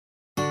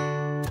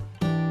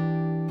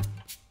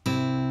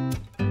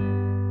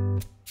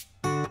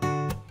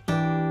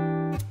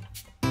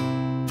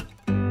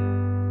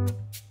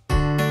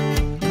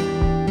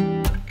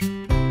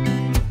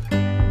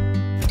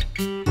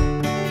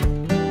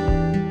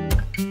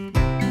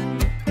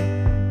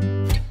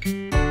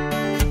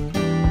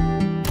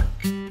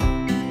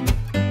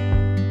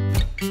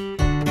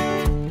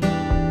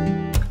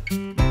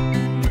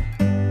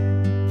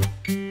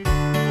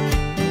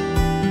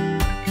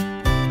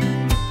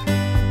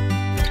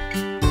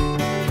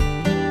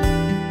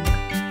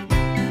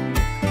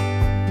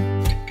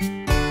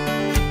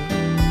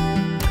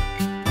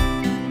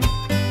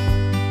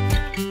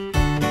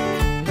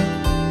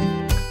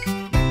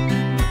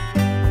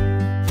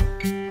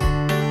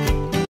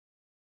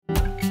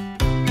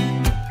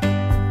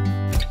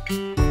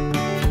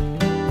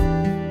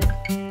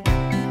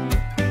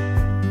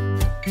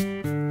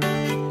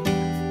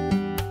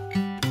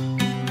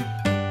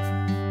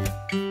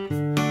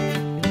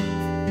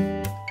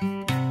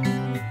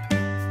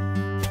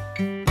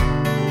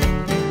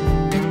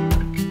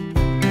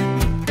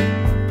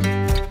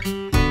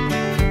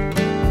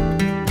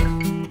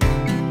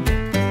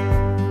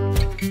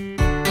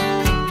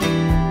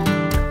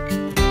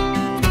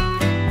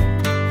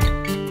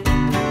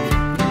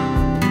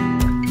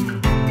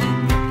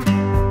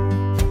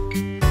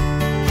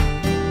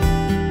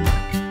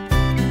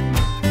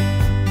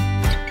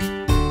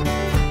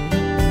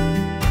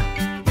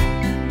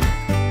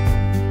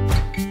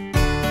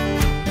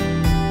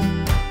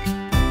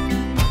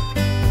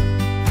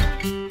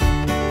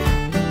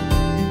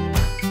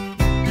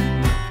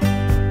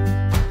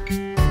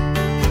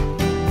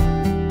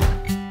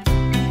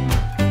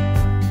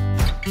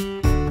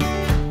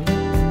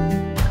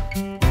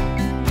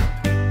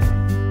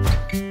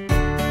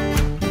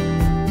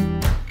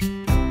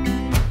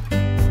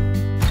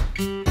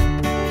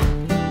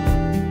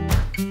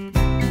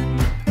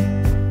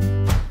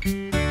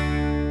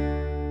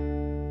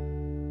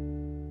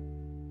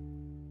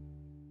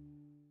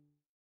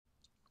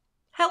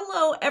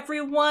Hello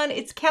everyone,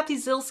 it's Cathy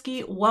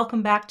Zilski.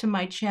 Welcome back to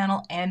my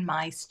channel and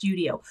my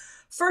studio.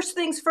 First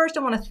things first,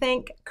 I want to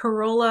thank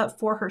Corolla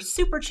for her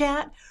super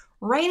chat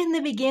right in the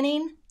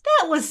beginning.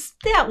 That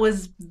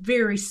was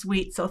very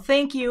sweet, so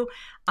thank you.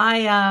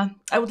 I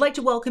would like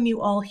to welcome you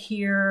all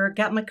here.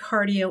 Got my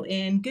cardio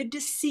in. Good to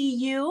see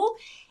you.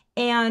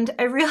 And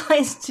I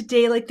realized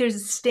today, like, there's a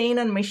stain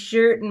on my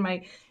shirt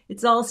and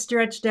it's all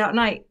stretched out.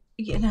 And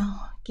you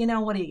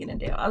know, what are you gonna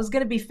do? I was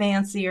gonna be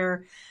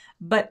fancier,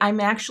 but I'm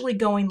actually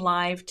going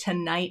live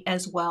tonight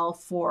as well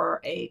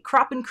for a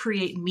Crop and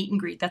Create meet and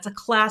greet. That's a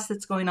class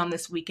that's going on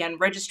this weekend.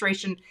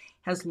 Registration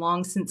has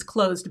long since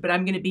closed, but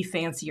I'm gonna be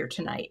fancier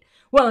tonight.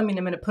 Well, I mean,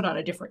 I'm gonna put on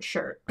a different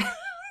shirt.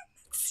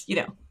 you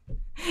know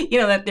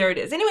that there it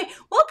is. Anyway,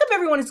 welcome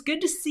everyone. It's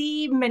good to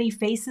see many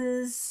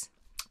faces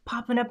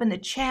popping up in the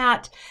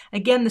chat.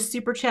 Again, the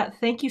super chat,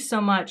 thank you so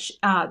much.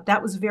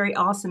 That was very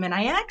awesome. And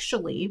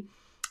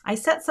I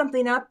set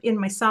something up in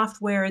my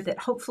software that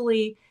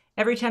hopefully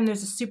every time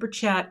there's a super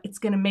chat, it's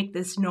going to make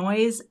this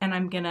noise and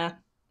I'm going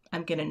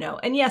to know.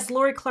 And yes,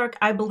 Lori Clark,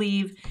 I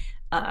believe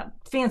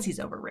fancy's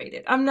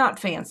overrated. I'm not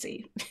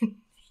fancy. You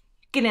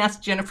can ask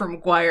Jennifer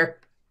McGuire.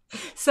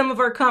 Some of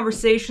our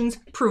conversations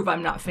prove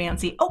I'm not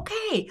fancy.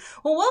 Okay.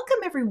 Well, welcome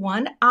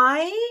everyone.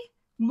 I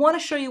want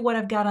to show you what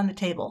I've got on the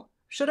table.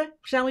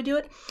 Shall we do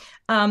it?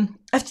 I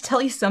have to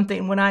tell you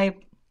something. When I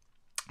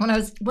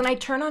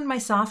turn on my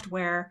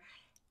software,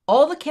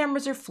 all the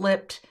cameras are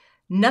flipped.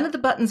 None of the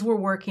buttons were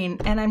working.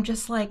 And I'm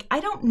just like, I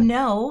don't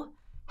know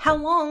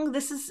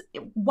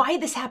why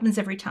this happens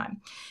every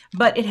time,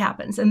 but it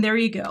happens. And there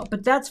you go.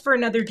 But that's for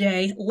another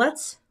day.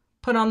 Let's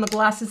put on the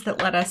glasses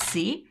that let us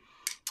see.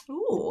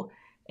 Ooh.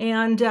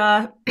 And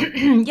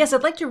yes,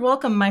 I'd like to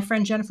welcome my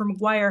friend Jennifer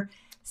McGuire.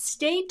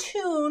 Stay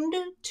tuned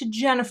to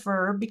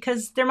Jennifer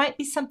because there might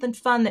be something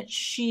fun that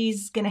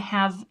she's going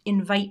to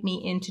invite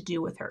me in to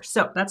do with her.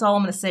 So that's all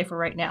I'm going to say for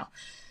right now.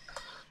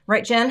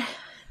 Right, Jen?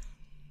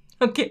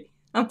 Okay,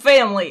 I'm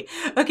family.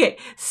 Okay,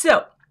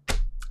 so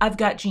I've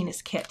got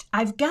Gina's kit.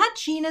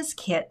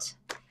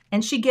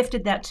 And she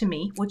gifted that to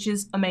me, which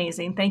is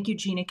amazing. Thank you,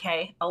 Gina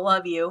K. I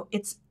love you.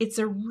 It's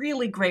a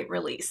really great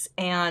release,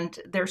 and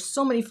there's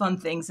so many fun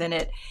things in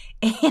it.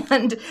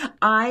 And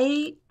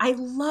I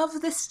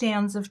love the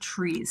stands of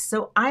trees.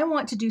 So I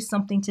want to do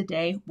something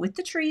today with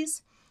the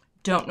trees.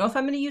 Don't know if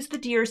I'm going to use the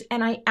deers,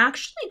 and I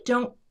actually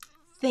don't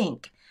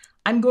think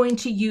I'm going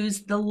to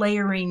use the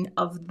layering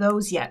of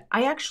those yet.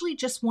 I actually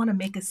just want to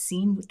make a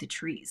scene with the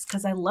trees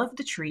because I love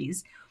the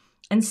trees.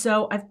 And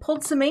so I've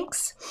pulled some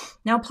inks.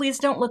 Now, please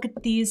don't look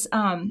at these.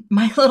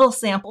 My little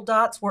sample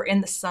dots were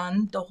in the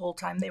sun the whole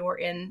time they were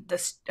in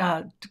this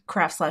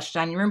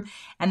craft/dining room,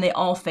 and they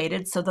all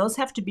faded. So those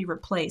have to be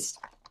replaced.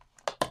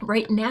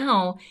 Right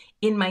now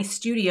in my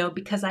studio,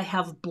 because I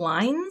have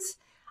blinds,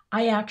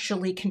 I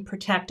actually can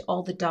protect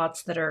all the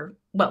dots that are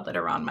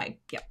on my,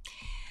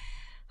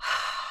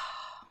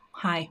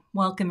 Hi,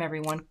 welcome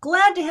everyone.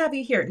 Glad to have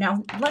you here.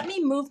 Now, let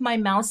me move my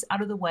mouse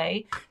out of the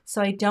way so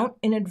I don't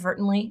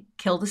inadvertently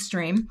kill the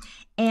stream.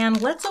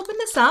 And let's open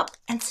this up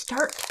and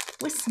start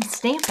with some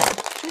stamping.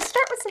 Should we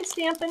start with some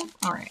stamping?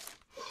 All right.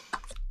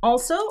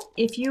 Also,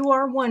 if you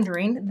are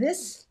wondering,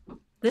 this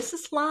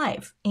is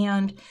live.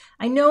 And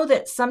I know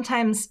that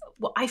sometimes,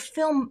 I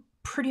film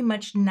pretty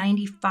much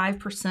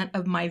 95%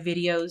 of my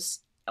videos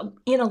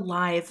in a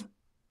live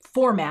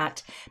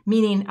format,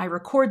 meaning I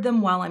record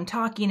them while I'm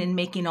talking and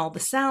making all the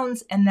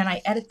sounds, and then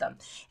I edit them.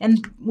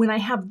 And when I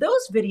have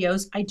those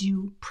videos, I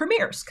do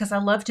premieres because I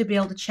love to be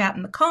able to chat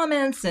in the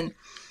comments, and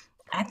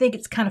I think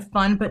it's kind of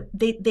fun, but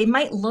they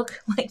might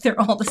look like they're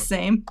all the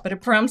same, but I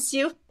promise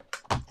you,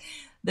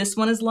 this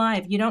one is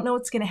live. You don't know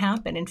what's going to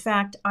happen. In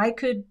fact, I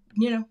could,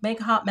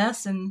 make a hot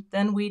mess, and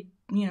then we'd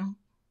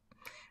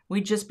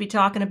just be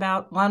talking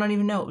about, well, I don't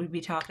even know what we'd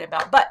be talking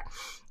about, but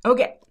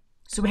okay.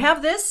 So we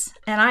have this,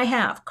 and I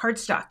have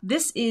cardstock.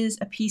 This is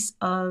a piece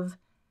of,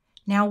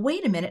 now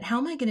wait a minute, how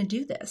am I going to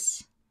do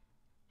this?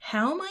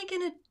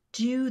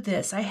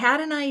 I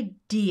had an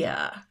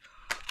idea.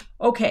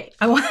 Okay,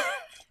 I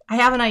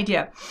have an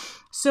idea.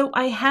 So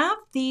I have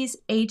these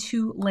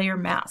A2 layer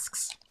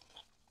masks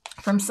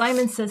from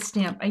Simon Says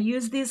Stamp. I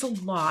use these a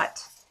lot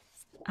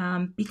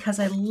because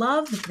I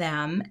love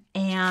them,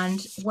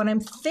 and what I'm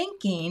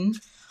thinking,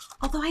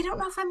 although I don't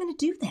know if I'm going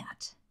to do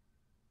that.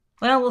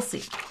 Well, we'll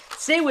see.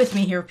 Stay with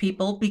me here,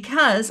 people,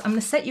 because I'm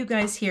going to set you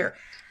guys here.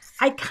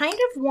 I kind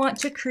of want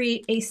to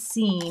create a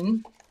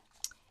scene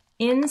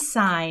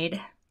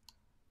inside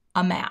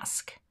a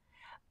mask,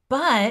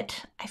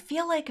 but I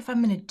feel like if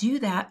I'm going to do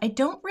that, I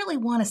don't really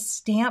want to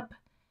stamp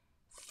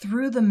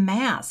through the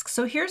mask.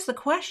 So here's the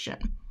question.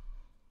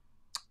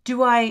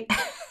 Do I...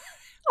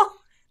 Oh,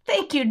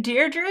 thank you,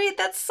 Deirdre.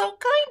 That's so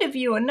kind of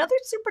you. Another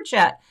super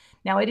chat.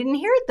 Now, I didn't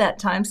hear it that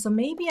time, so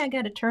maybe I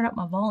got to turn up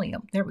my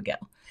volume. There we go.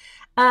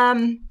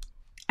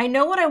 I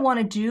know what I want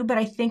to do, but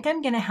I think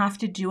I'm going to have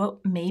to do it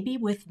maybe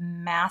with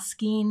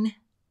masking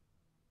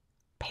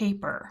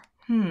paper.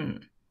 Do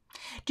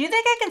you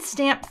think I can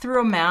stamp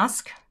through a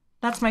mask?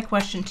 That's my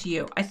question to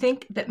you. I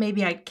think that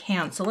maybe I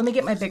can. So let me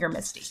get my bigger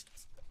Misti.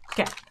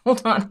 Okay,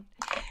 hold on.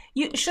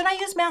 Should I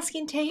use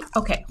masking tape?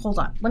 Okay, hold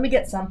on. Let me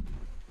get some.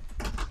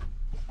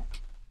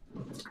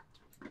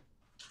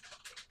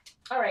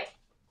 All right.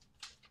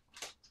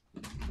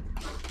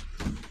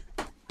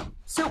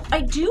 So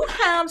I do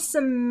have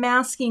some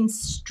masking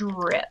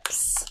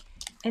strips,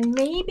 and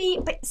maybe,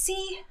 but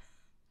see,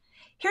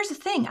 here's the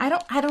thing. I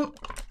don't,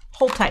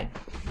 hold tight.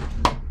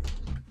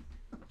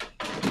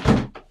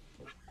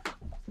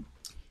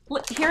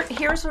 Look,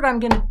 here's what I'm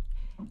gonna,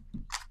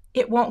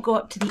 it won't go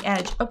up to the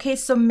edge. Okay,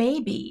 so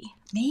maybe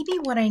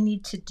what I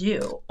need to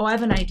do, oh, I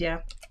have an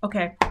idea.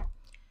 Okay.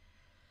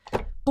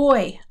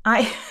 Boy,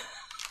 I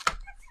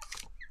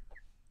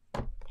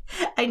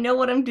know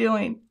what I'm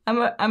doing.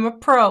 I'm a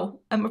pro.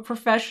 I'm a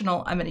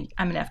professional. I'm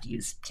gonna have to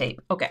use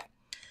tape. Okay.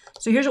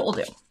 So here's what we'll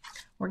do.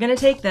 We're gonna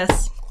take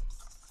this.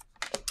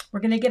 We're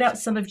gonna get out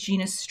some of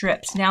Gina's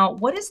strips. Now,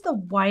 what is the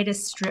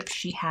widest strip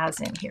she has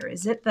in here?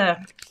 Is it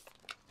the,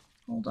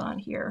 hold on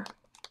here.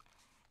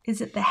 Is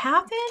it the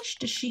 1/2 inch?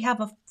 Does she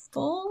have a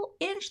full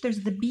inch?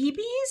 There's the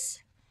BBs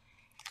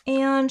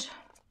and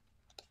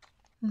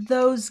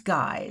those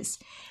guys.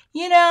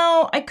 You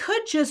know, I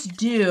could just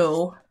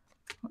do,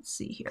 let's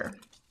see here.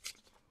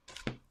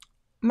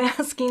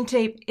 Masking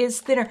tape is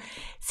thinner.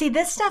 See,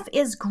 this stuff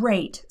is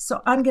great,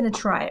 so I'm gonna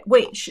try it.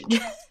 Wait,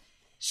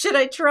 should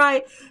I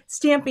try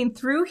stamping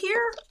through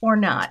here or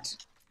not?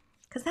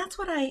 Because that's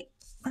what I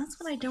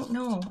don't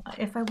know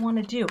if I want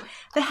to do.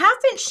 The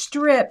 1/2 inch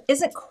strip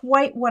isn't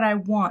quite what I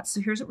want,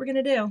 so here's what we're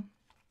gonna do.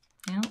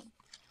 Yeah.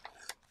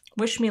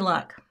 Wish me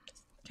luck.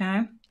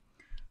 Okay.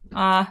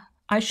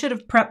 I should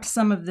have prepped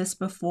some of this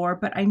before,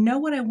 but I know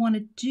what I want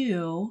to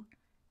do,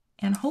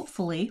 and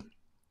hopefully,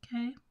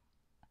 okay.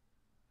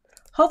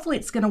 Hopefully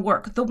it's going to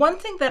work. The one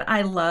thing that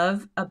I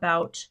love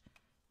about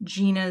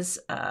Gina's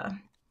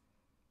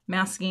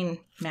masking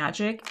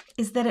magic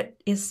is that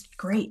it is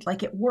great.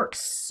 Like, it works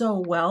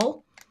so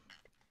well.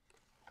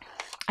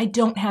 I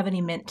don't have any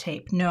mint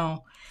tape,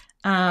 no.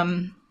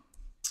 But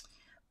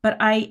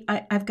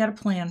I've got a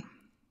plan.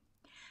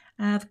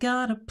 I've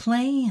got a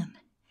plan.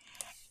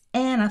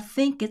 And I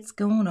think it's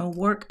going to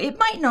work. It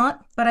might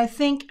not, but I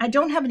think I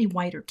don't have any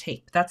whiter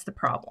tape. That's the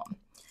problem.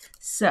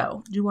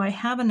 So, do I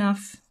have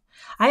enough?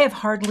 I have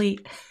hardly,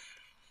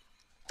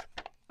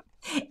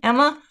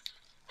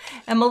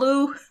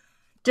 Emma-Lou,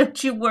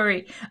 don't you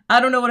worry. I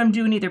don't know what I'm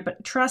doing either,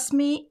 but trust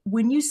me,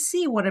 when you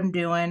see what I'm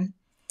doing,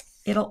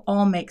 it'll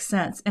all make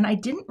sense. And I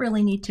didn't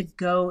really need to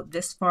go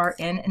this far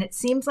in, and it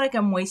seems like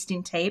I'm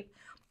wasting tape,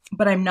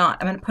 but I'm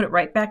not. I'm going to put it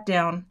right back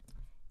down,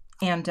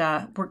 and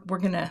we're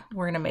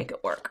gonna make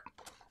it work.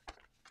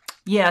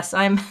 Yes,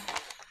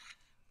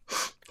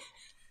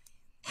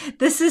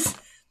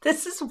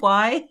 This is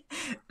why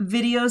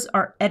videos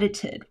are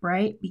edited,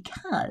 right?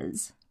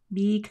 Because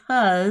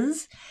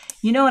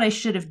you know what I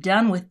should have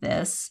done with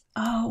this?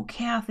 Oh,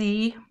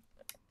 Cathy.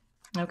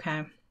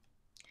 Okay.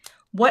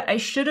 What I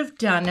should have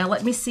done, now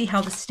let me see how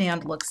the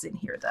stand looks in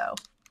here though.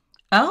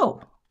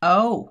 Oh,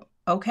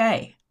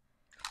 okay.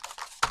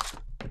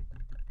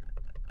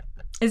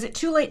 Is it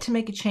too late to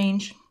make a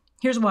change?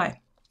 Here's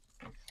why.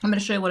 I'm going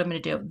to show you what I'm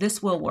going to do.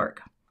 This will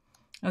work.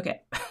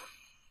 Okay.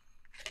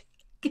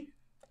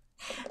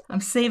 I'm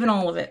saving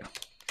all of it.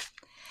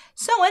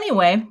 So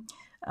anyway,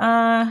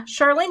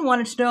 Charlene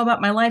wanted to know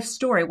about my life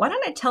story. Why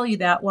don't I tell you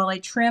that while I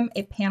trim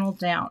a panel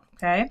down,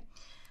 okay?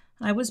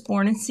 I was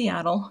born in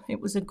Seattle.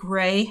 It was a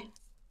gray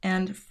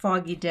and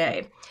foggy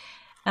day.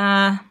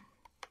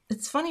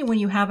 It's funny when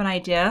you have an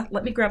idea.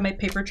 Let me grab my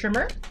paper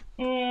trimmer.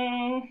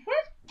 All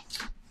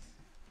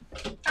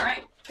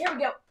right, here we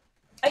go.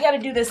 I gotta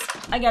do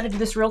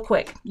this real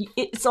quick.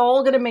 It's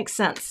all gonna make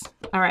sense.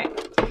 All right.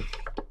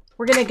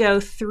 We're gonna go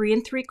 3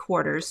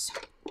 3/4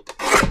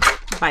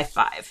 by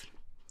 5.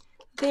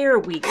 There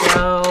we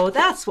go.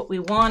 That's what we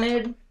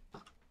wanted.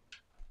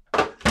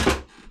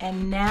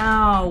 And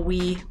now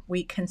we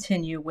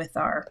continue with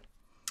our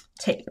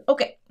tape.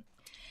 Okay.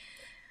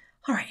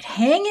 All right,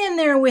 hang in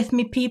there with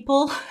me,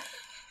 people.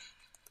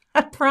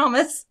 I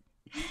promise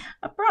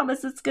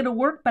it's gonna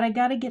work, but I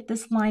gotta get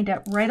this lined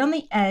up right on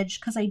the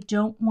edge because I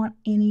don't want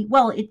any,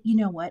 well, you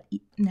know what?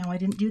 No, I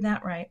didn't do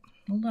that right.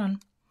 Hold on.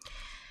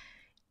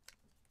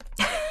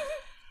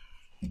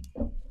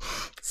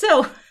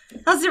 So,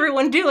 how's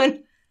everyone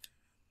doing?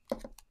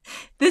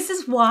 This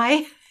is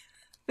why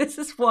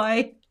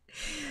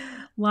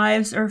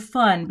lives are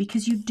fun,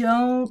 because you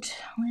don't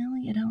know.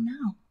 You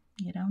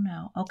don't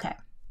know. Okay.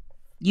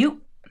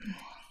 You.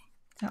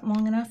 Is that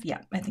long enough?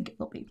 Yeah, I think it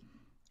will be.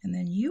 And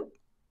then you.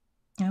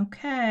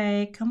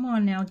 Okay, come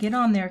on now. Get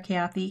on there,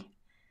 Cathy.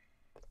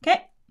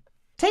 Okay.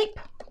 Tape.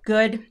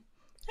 Good.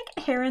 I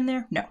got hair in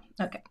there? No.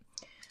 Okay.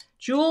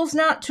 Jewels,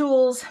 not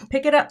tools.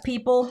 Pick it up,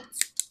 people.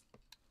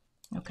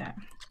 Okay.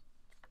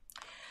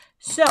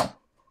 So,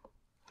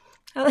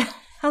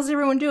 how's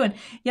everyone doing?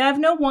 Yeah, I have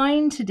no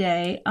wine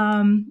today,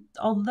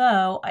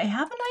 although I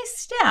have a nice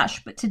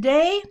stash, but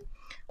today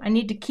I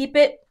need to keep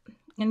it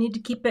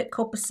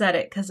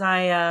copacetic because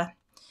I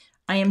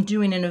am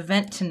doing an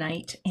event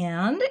tonight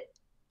and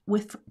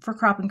for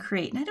Crop and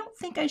Create, and I don't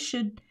think I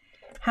should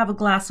have a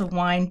glass of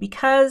wine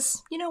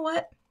because, you know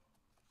what?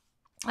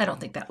 I don't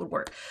think that would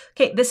work.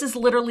 Okay, this is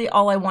literally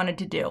all I wanted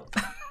to do.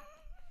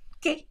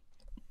 Okay.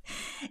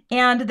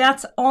 And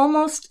that's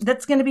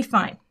going to be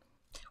fine.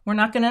 We're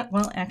not going to,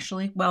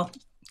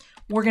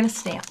 we're going to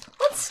stamp.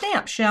 Let's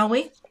stamp, shall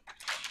we?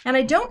 And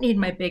I don't need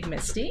my big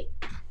Misti.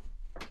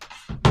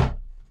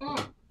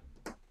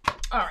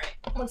 All right,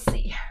 let's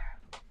see.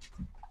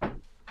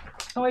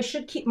 Oh, I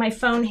should keep my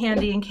phone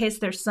handy in case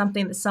there's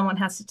something that someone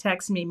has to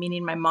text me,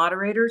 meaning my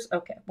moderators.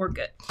 Okay, we're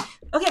good.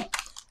 Okay,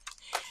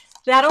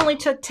 that only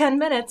took 10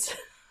 minutes.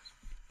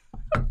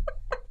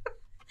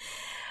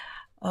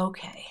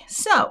 Okay,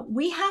 so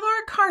we have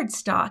our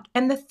cardstock,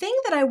 and the thing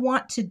that I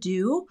want to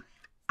do,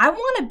 I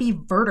want to be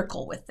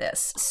vertical with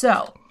this.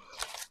 So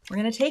we're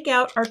going to take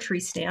out our tree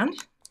stand.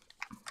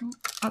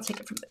 I'll take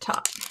it from the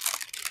top.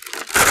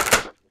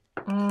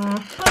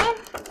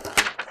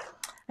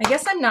 I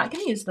guess I'm not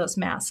going to use those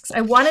masks.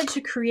 I wanted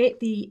to create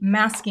the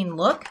masking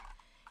look,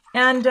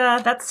 and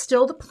that's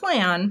still the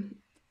plan.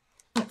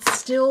 It's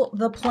still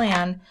the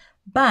plan,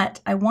 but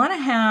I want to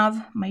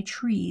have my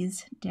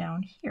trees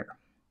down here.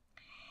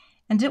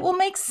 And it will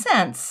make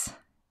sense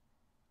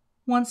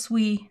once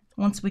we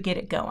get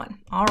it going.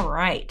 All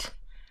right.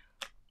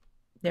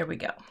 There we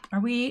go.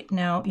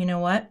 No, you know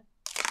what?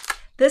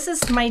 This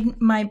is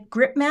my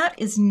grip mat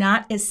is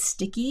not as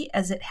sticky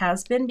as it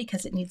has been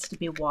because it needs to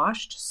be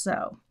washed.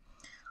 So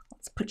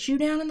let's put you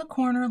down in the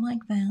corner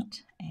like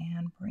that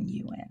and bring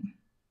you in.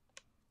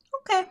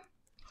 Okay,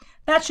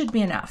 that should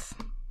be enough.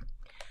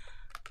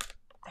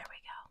 There we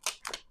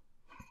go.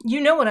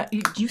 You know what?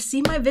 Do you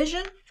see my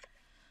vision?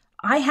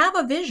 I have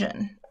a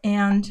vision,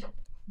 and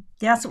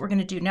that's what we're going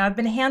to do. Now, I've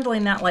been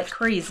handling that like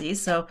crazy,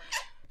 so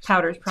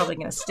powder is probably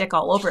going to stick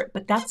all over it,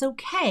 but that's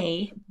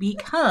okay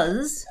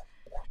because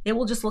it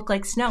will just look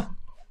like snow.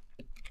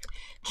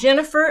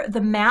 Jennifer,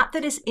 the mat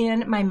that is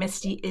in my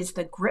Misti is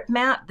the grip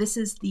mat. This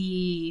is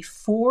the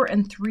 4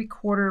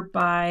 3/4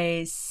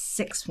 by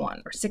 6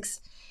 one, or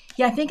 6.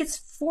 Yeah, I think it's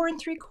 4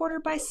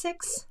 3/4 by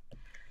 6.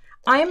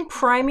 I'm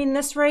priming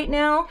this right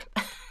now.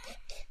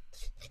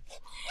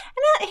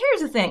 And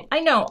here's the thing. I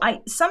know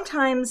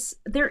sometimes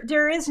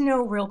there is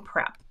no real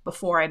prep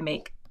before I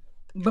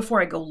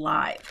go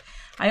live.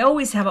 I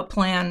always have a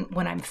plan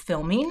when I'm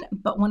filming,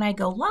 but when I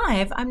go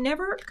live, I'm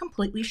never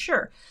completely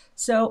sure.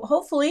 So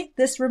hopefully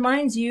this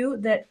reminds you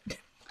that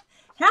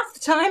half the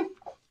time,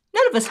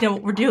 none of us know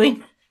what we're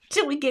doing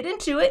till we get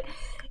into it.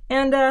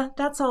 And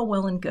that's all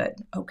well and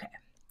good. Okay,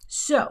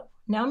 so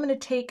now I'm going to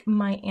take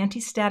my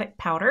anti-static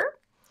powder.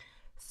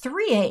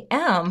 3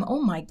 a.m.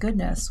 Oh my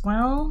goodness.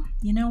 Well,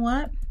 you know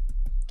what?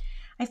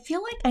 I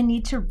feel like I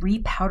need to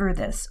repowder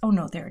this. Oh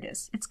no, there it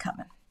is. It's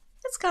coming.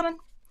 It's coming.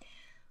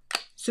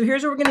 So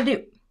here's what we're going to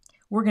do.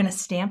 We're going to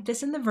stamp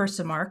this in the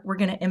Versamark. We're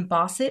going to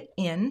emboss it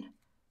in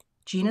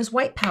Gina's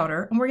white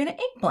powder, and we're going to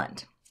ink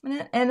blend.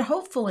 And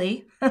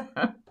hopefully,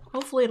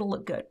 hopefully it'll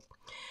look good.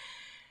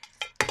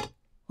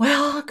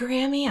 Well,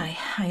 Grammy,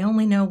 I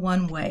only know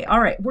one way.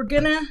 All right, we're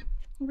gonna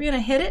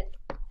hit it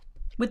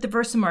with the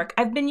Versamark.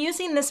 I've been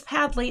using this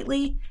pad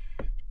lately.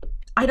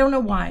 I don't know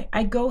why.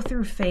 I go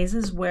through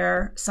phases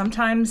where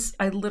sometimes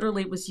I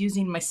literally was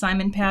using my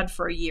Simon pad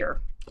for a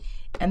year,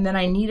 and then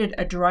I needed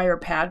a drier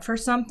pad for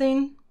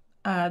something.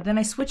 Then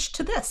I switched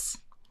to this.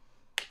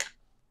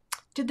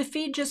 Did the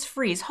feed just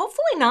freeze?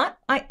 Hopefully not.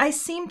 I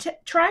seem to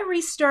try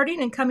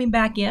restarting and coming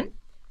back in.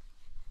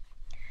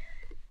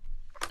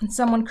 And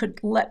someone could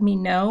let me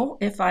know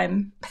if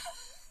I'm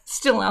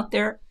still out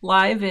there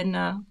live in,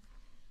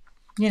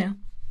 you know,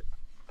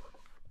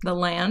 the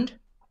land.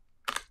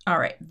 All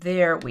right,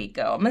 there we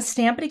go. I'm going to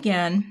stamp it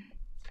again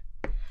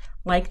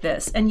like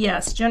this. And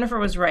yes, Jennifer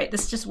was right.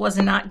 This just was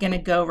not going to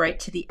go right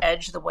to the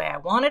edge the way I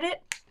wanted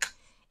it.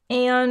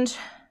 And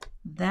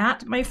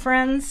that, my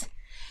friends,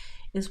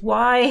 is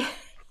why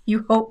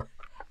you hope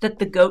that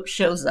the goat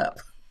shows up.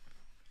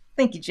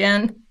 Thank you,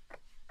 Jen.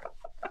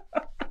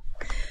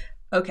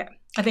 Okay,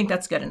 I think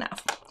that's good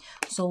enough.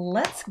 So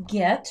let's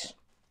get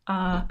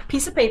a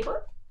piece of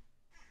paper.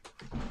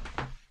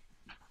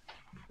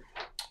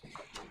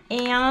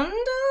 And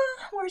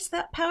where's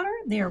that powder?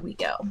 There we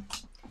go.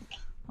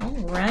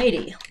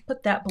 Alrighty,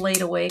 put that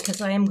blade away because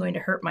I am going to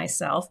hurt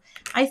myself.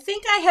 I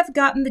think I have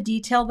gotten the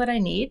detail that I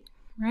need,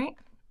 right?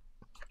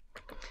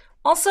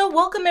 Also,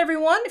 welcome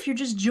everyone. If you're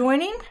just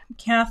joining, I'm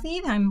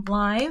Cathy, I'm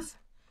live.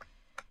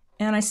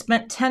 And I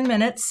spent 10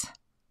 minutes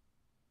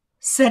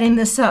setting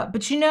this up.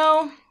 But you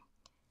know,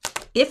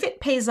 if it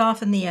pays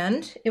off in the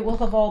end, it will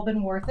have all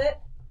been worth it.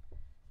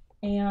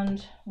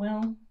 And,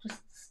 well,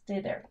 just stay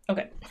there.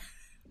 Okay.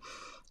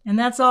 And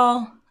that's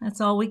all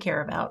we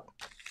care about.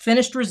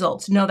 Finished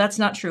results. No, that's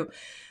not true.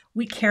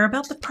 We care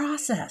about the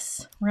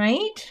process,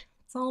 right?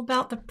 It's all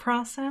about the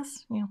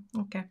process. Yeah,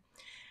 okay.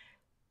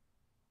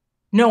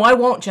 No, I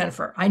won't,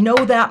 Jennifer. I know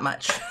that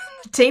much.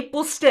 The tape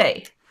will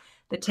stay.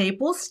 The tape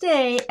will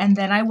stay, and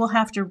then I will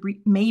have to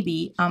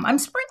maybe, I'm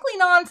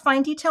sprinkling on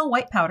fine detail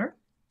white powder.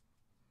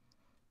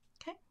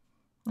 Okay,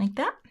 like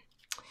that.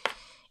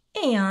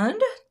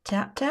 And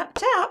tap, tap,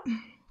 tap.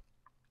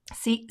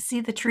 See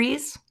the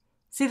trees?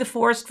 See the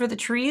forest for the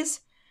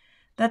trees?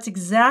 That's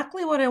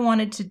exactly what I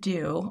wanted to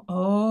do.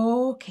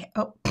 Okay.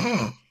 Oh,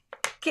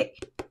 okay.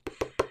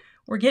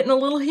 We're getting a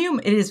little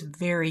humid. It is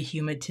very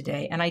humid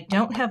today, and I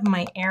don't have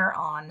my air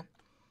on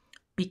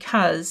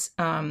because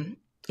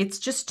it's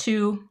just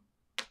too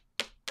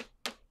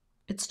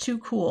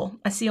cool.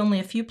 I see only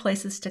a few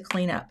places to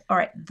clean up. All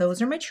right,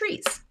 those are my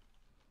trees.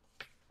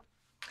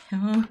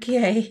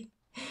 Okay,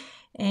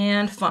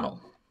 and funnel.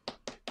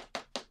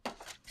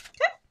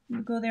 Okay,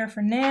 we'll go there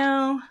for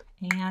now.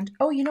 And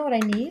oh, you know what I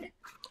need?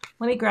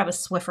 Let me grab a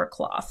Swiffer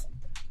cloth.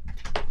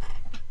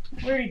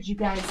 Where did you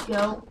guys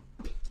go?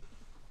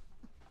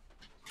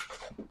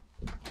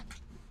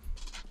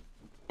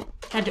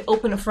 Had to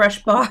open a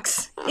fresh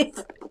box. I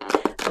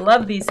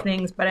love these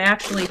things, but I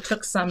actually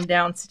took some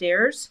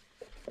downstairs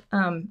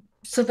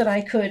so that I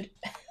could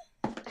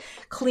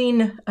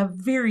clean a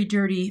very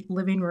dirty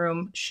living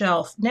room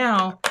shelf.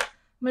 Now,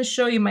 I'm going to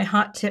show you my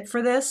hot tip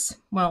for this.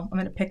 Well, I'm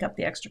going to pick up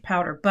the extra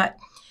powder, but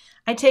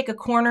I take a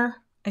corner,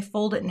 I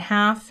fold it in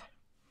half,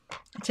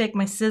 I take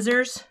my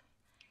scissors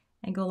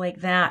and go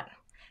like that,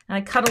 and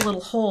I cut a little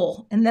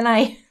hole, and then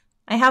I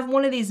have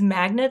one of these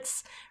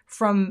magnets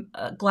from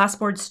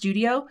Glassboard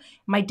Studio.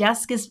 My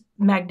desk is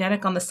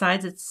magnetic on the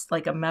sides. It's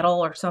like a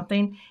metal or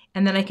something.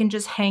 And then I can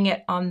just hang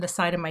it on the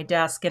side of my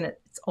desk, and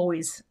it's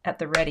always at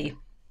the ready.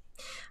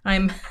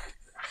 I'm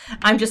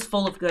just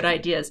full of good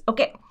ideas.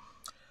 Okay,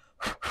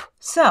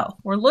 so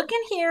we're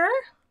looking here.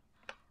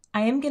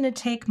 I am going to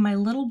take my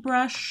little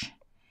brush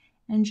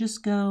and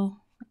just go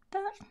like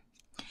that.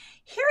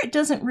 Here it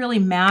doesn't really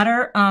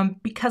matter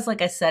because,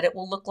 like I said, it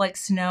will look like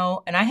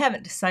snow. And I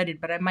haven't decided,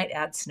 but I might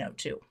add snow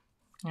too.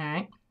 All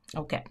right.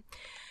 Okay.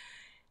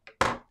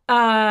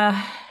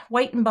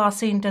 White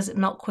embossing, does it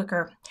melt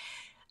quicker?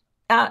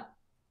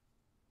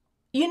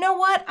 You know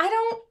what? I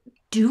don't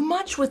do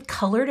much with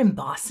colored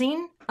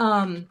embossing.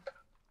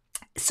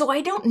 So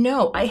I don't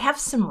know. I have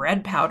some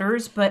red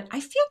powders, but I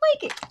feel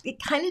like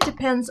it kind of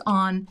depends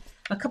on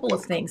a couple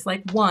of things.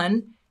 Like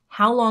one,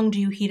 how long do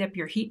you heat up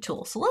your heat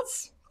tool? So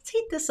let's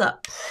heat this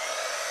up.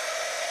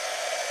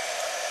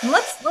 And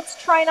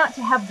let's try not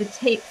to have the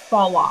tape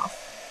fall off.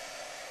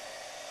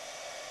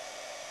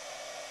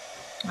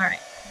 All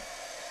right.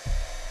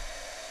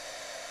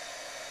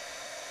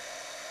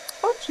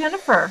 Oh,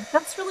 Jennifer,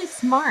 that's really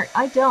smart.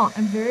 I don't.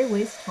 I'm very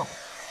wasteful.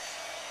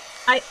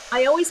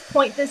 I always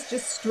point this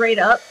just straight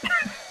up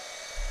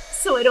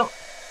so I don't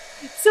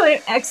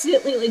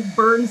accidentally like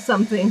burn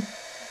something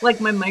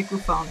like my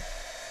microphone.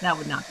 That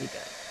would not be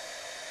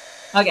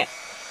good. Okay.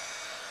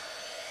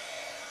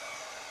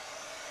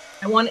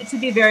 I want it to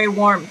be very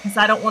warm because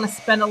I don't want to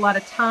spend a lot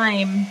of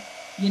time,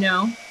 you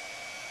know.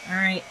 All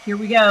right, here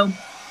we go.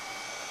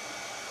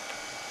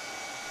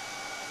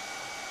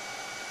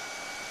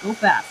 Go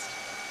fast.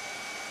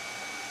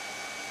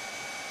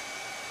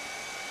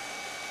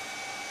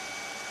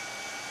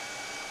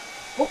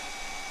 Oh,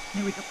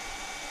 there we go.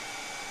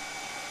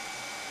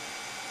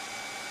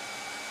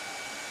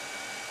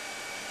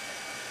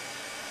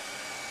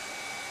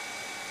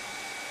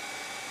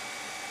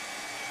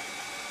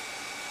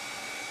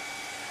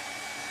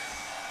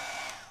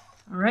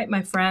 All right,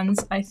 my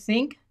friends, I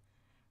think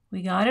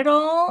we got it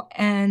all,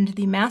 and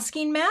the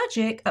masking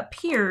magic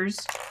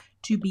appears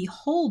to be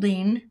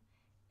holding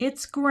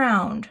its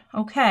ground.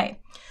 Okay,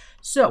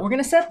 so we're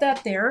gonna set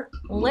that there.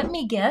 Let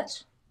me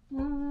get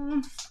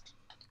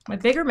my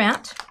bigger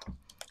mat.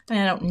 I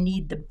mean, I don't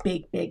need the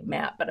big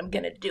mat, but I'm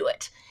gonna do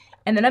it.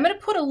 And then I'm gonna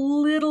put a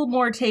little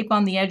more tape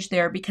on the edge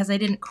there because I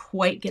didn't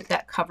quite get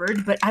that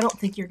covered, but I don't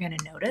think you're gonna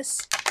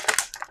notice.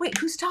 Wait,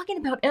 who's talking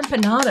about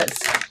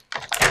empanadas?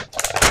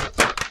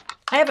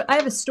 I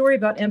have a story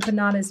about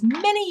empanadas.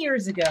 Many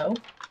years ago,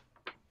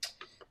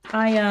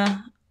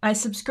 I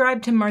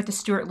subscribed to Martha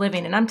Stewart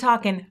Living, and I'm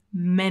talking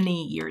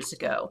many years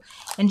ago.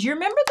 And do you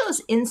remember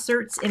those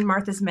inserts in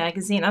Martha's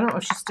magazine? I don't know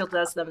if she still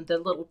does them, the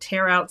little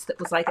tear outs that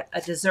was like a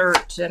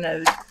dessert and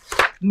a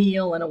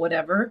meal and a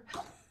whatever.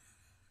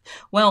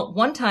 Well,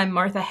 one time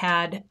Martha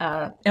had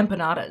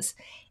empanadas.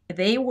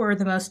 They were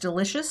the most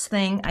delicious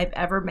thing I've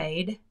ever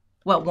made.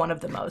 Well, one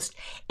of the most.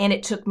 And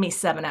it took me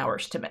 7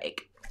 hours to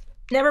make.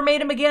 Never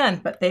made them again,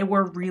 but they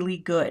were really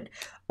good.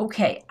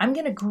 Okay, I'm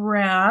gonna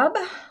grab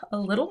a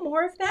little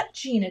more of that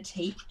Gina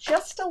tape,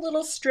 just a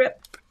little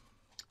strip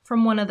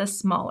from one of the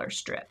smaller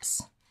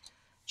strips.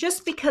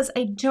 Just because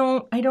I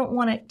don't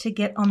want it to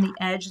get on the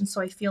edge, and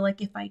so I feel like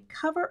if I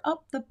cover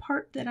up the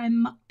part that I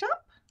mucked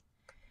up,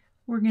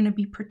 we're gonna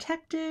be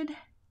protected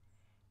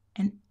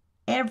and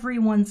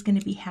everyone's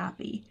gonna be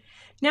happy.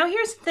 Now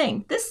here's the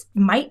thing, this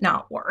might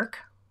not work.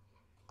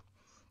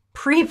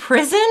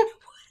 Pre-prison?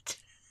 What?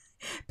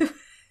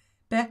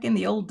 Back in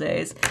the old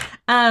days.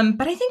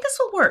 But I think this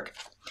will work.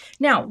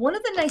 Now, one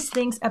of the nice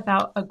things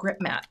about a grip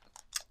mat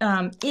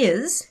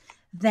is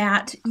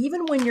that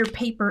even when your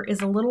paper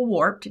is a little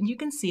warped, and you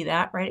can see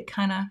that, right? It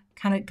kind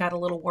of got a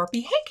little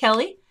warpy. Hey,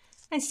 Kelly,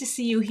 nice to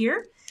see you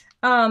here.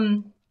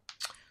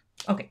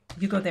 Okay,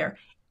 you go there.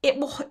 It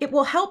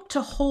will help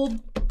to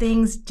hold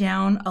things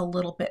down a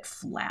little bit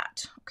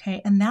flat,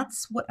 okay? And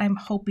that's what I'm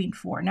hoping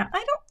for. Now,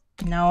 I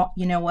No,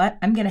 you know what?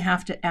 I'm going to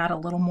have to add a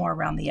little more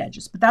around the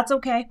edges, but that's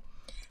okay.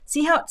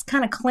 See how it's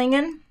kind of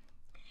clinging?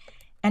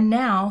 And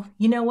now,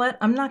 you know what?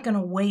 I'm not going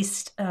to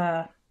waste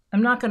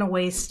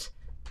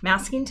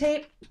masking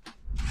tape.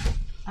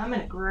 I'm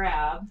going to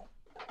grab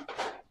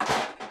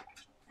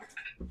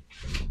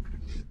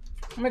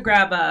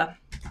a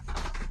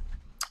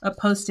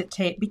Post-it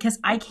tape because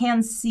I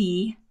can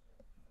see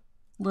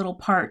little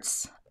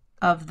parts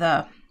of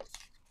the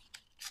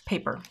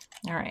paper.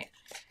 All right.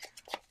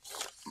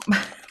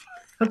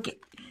 Okay,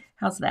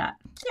 how's that?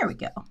 There we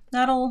go.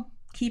 That'll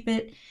keep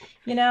it,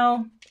 you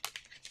know,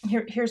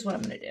 here's what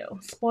I'm going to do.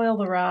 Spoil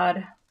the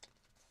rod.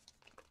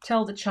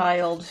 Tell the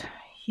child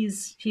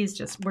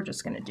we're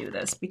just going to do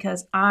this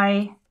because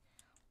I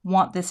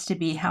want this to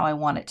be how I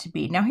want it to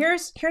be. Now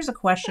here's a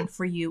question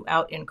for you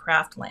out in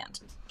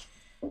Craftland.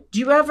 Do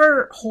you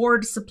ever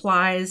hoard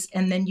supplies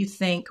and then you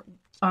think,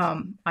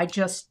 I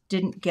just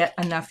didn't get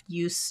enough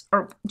use?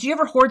 Or do you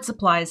ever hoard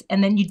supplies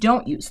and then you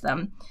don't use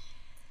them?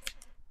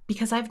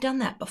 Because I've done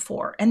that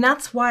before. And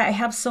that's why I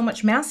have so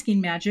much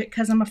masking magic,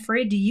 because I'm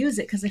afraid to use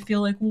it because I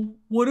feel like, well,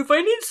 what if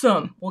I need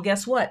some? Well,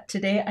 guess what?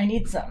 Today I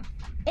need some.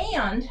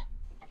 And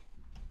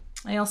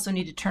I also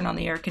need to turn on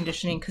the air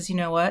conditioning because you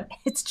know what?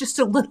 It's just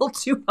a little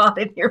too hot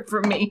in here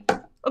for me.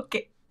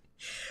 Okay.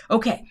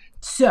 Okay,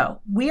 so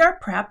we are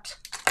prepped.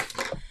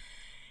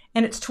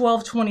 And it's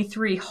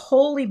 12:23.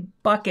 Holy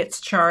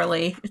buckets,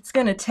 Charlie. It's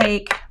gonna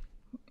take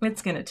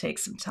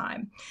some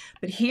time.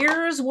 But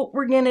here's what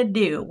we're gonna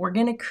do. We're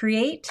gonna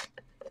create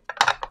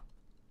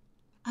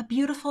a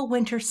beautiful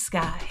winter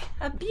sky.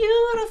 A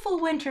beautiful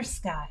winter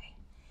sky.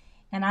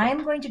 And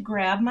I'm going to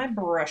grab my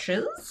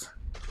brushes,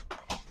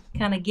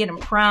 kind of get them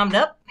primed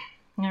up.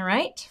 All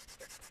right.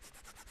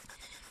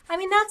 I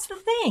mean, that's the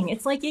thing.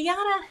 It's like you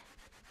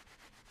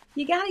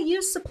gotta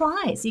use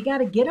supplies. You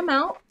gotta get them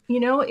out. You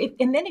know,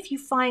 and then if you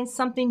find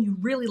something you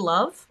really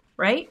love,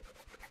 right,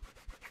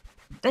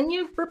 then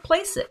you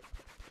replace it.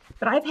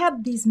 But I've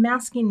had these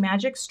masking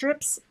magic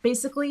strips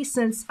basically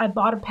since I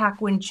bought a pack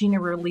when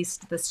Gina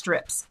released the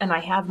strips, and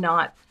I have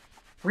not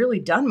really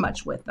done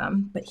much with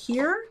them. But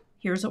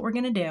here's what we're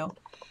going to do.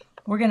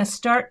 We're going to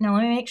start. Now,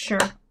 let me make sure.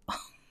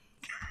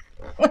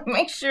 Let me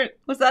make sure.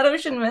 Was that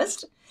Ocean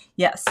Mist?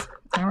 Yes.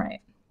 All right.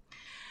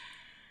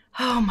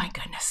 Oh, my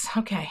goodness.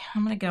 Okay,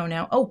 I'm going to go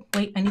now. Oh,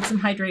 wait, I need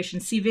some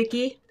hydration. See,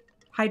 Vicki?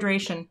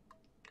 Hydration.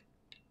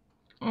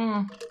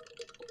 Hi,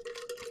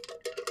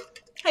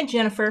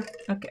 Jennifer.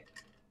 Okay.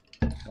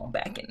 Go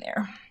back in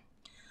there.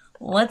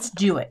 Let's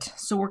do it.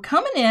 So we're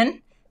coming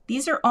in.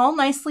 These are all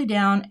nicely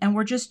down, and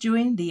we're just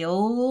doing the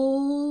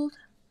old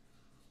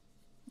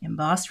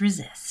emboss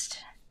resist.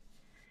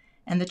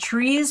 And the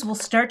trees will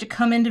start to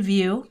come into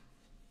view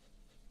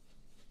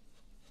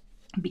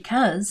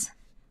because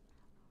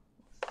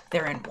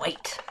they're in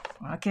white.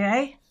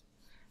 Okay?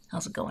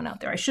 How's it going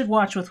out there? I should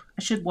watch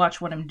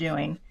what I'm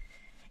doing.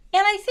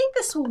 And I think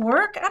this will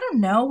work. I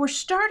don't know. We're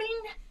starting.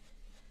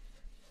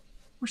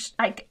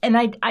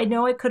 I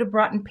know I could have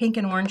brought in pink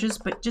and oranges,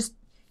 but just,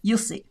 you'll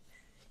see.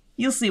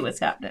 You'll see what's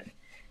happening.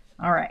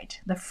 All right.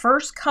 The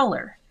first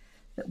color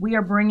that we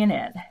are bringing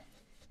in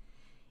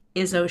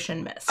is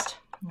Ocean Mist.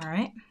 All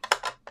right.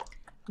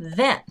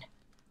 Then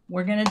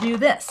we're going to do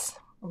this.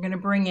 We're going to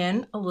bring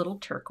in a little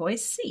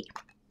Turquoise Sea.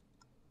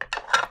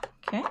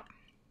 Okay.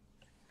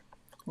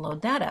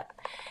 Load that up.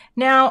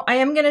 Now, I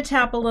am going to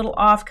tap a little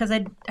off because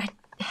I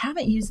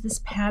haven't used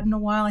this pad in a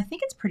while. I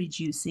think it's pretty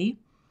juicy.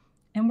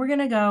 And we're going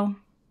to go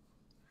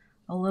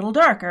a little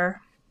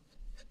darker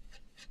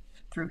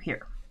through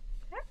here.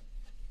 Okay.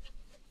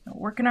 Now,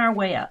 working our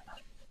way up.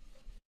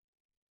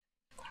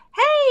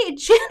 Hey,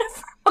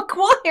 Jennifer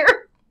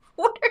McGuire,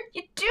 what are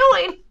you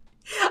doing?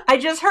 I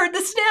just heard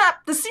the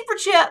snap, the super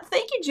chat.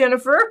 Thank you,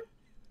 Jennifer.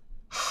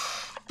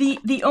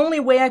 The only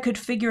way I could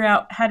figure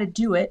out how to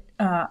do it,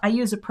 I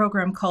use a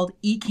program called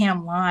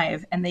Ecamm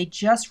Live, and they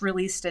just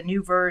released a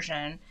new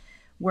version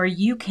where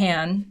you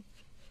can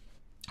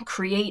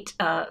create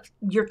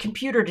your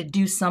computer to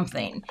do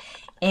something.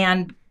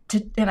 And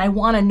I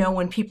want to know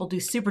when people do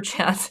super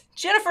chats.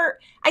 Jennifer,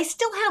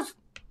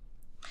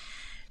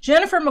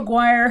 Jennifer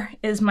McGuire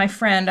is my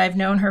friend. I've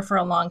known her for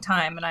a long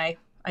time, and I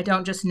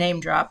don't just name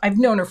drop. I've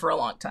known her for a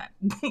long time.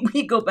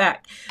 We go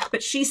back.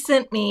 But she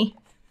sent me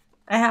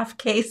a half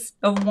case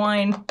of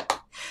wine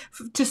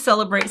to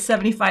celebrate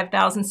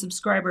 75,000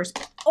 subscribers.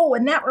 Oh,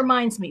 and that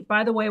reminds me,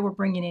 by the way, we're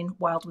bringing in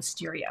Wild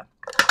Wisteria.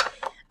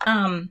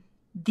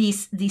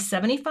 The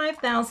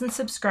 75,000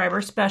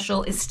 subscriber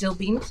special is still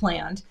being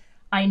planned.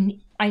 I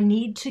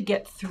need to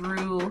get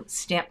through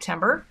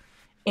StampTember.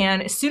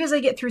 And as soon as I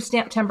get through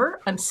StampTember,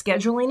 I'm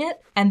scheduling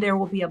it, and there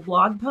will be a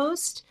blog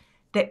post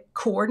that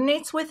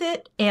coordinates with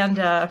it, and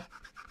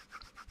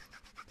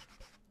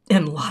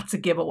lots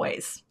of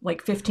giveaways,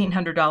 like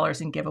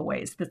 $1,500 in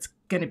giveaways. That's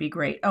going to be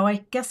great. Oh,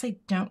 I guess I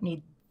don't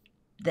need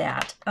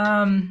that.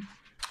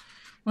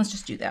 Let's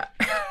just do that.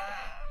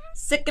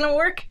 Is it gonna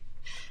work?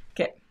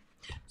 Okay.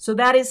 So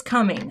that is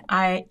coming.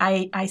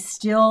 I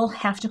still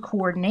have to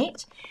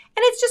coordinate, and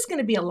it's just going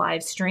to be a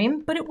live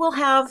stream, but it will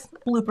have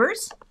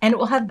bloopers, and it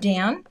will have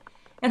Dan,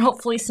 and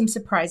hopefully some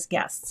surprise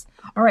guests.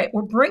 All right,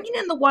 we're bringing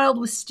in the Wild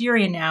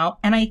Wisteria now,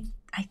 and I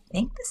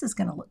think this is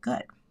going to look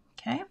good.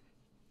 Okay.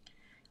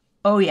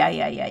 Oh, yeah.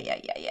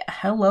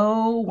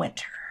 Hello,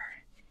 winter.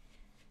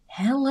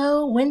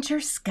 Hello, winter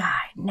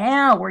sky.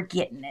 Now we're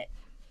getting it.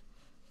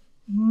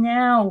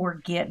 Now we're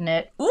getting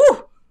it.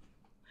 Ooh,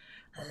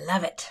 I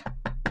love it.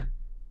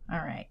 All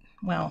right,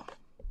 well,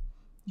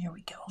 here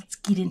we go. Let's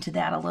get into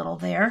that a little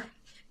there.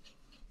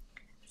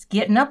 It's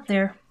getting up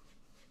there.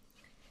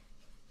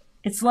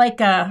 It's like,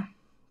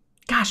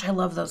 gosh, I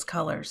love those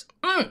colors.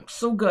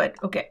 So good.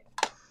 Okay.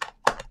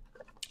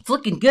 It's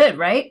looking good,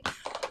 right?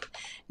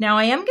 Now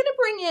I am going to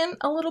bring in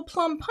a little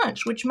Plum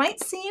Punch, which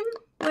might seem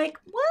like,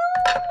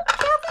 well,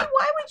 Cathy,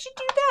 why would you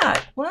do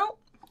that? Well,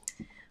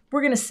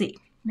 we're going to see.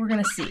 We're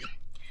going to see.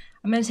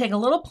 I'm going to take a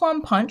little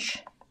Plum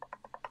Punch.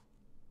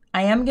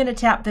 I am going to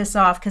tap this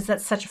off because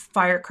that's such a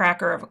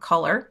firecracker of a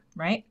color,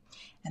 right?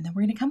 And then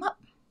we're going to come up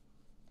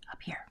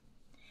here,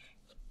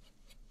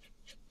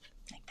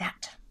 like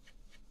that.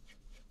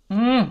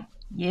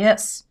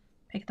 Yes.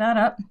 Pick that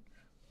up.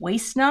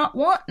 Waste not,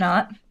 want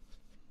not.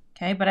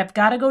 Okay, but I've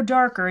got to go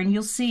darker, and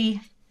you'll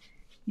see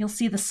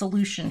the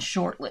solution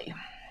shortly.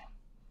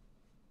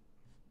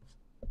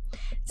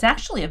 It's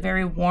actually a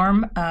very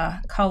warm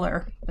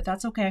color, but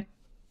that's okay.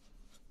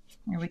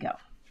 Here we go.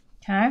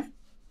 Okay,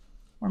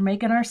 we're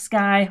making our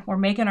sky, we're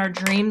making our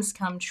dreams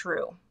come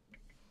true.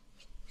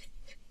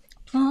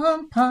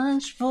 Plum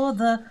Punch for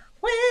the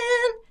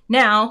win.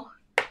 Now,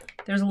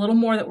 there's a little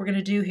more that we're going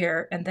to do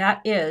here, and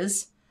that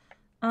is,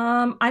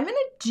 I'm going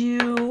to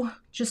do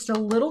just a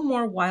little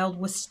more Wild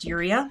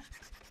Wisteria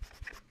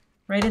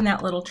right in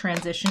that little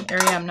transition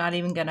area. I'm not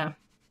even going to,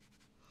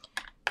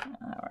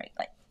 all right,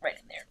 like right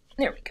in there.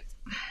 There we go.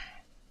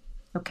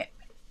 Okay.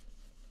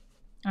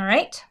 All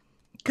right.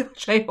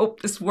 Gosh, I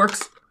hope this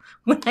works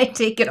when I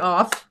take it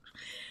off.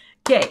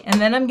 Okay, and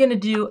then I'm going to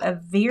do a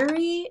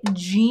very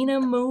Gina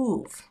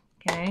move.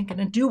 Okay, I'm going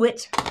to do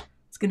it.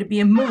 It's going to be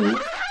a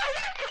move.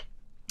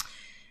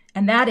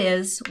 And that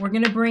is, we're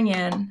going to bring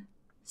in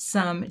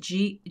some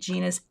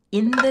Gina's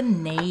in the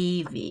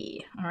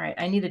navy. All right,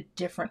 I need a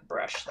different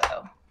brush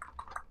though.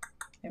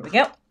 There we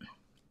go.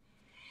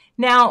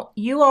 Now,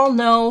 you all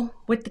know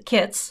with the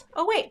kits.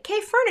 Oh wait,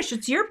 Kay Furnish,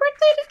 it's your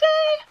birthday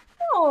today?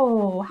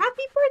 Oh,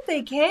 happy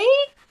birthday, Kay.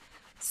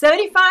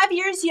 75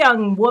 years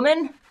young,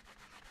 woman.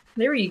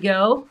 There you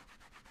go.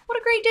 What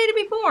a great day to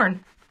be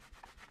born.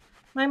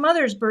 My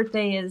mother's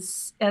birthday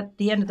is at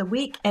the end of the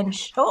week, and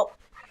she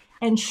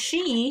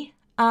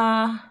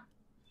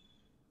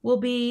will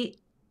be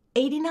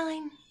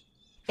 89.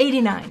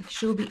 89.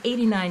 She'll be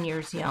 89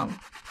 years young.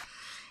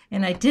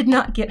 And I did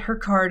not get her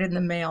card in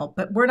the mail,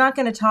 but we're not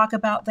going to talk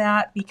about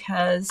that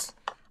because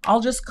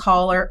I'll just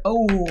call her,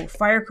 oh,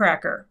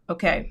 firecracker.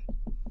 Okay.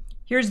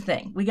 Here's the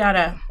thing. We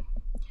gotta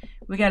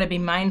be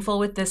mindful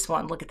with this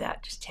one. Look at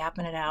that. Just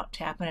tapping it out,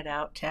 tapping it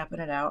out, tapping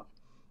it out,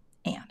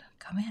 and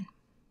come in.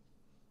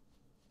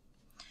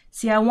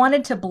 See, I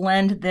wanted to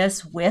blend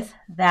this with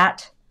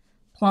that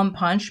Plum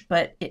Punch,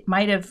 but it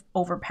might have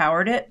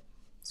overpowered it.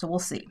 So we'll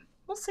see.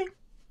 We'll see.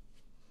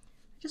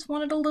 Just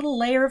wanted a little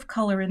layer of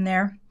color in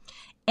there.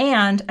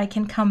 And I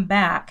can come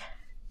back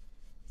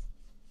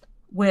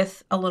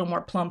with a little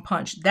more Plum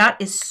Punch. That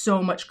is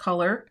so much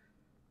color.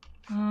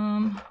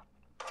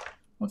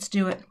 Let's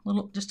do it.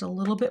 Just a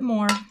little bit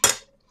more.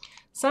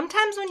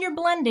 Sometimes when you're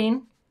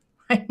blending,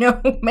 I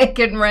know,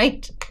 Megan,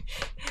 right?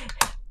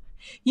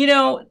 You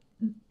know,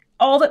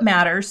 all that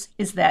matters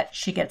is that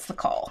she gets the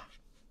call.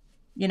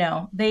 You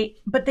know,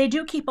 but they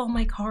do keep all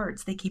my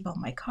cards. They keep all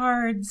my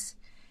cards.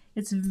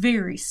 It's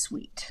very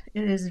sweet.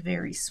 It is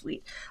very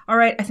sweet. All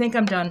right, I think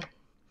I'm done.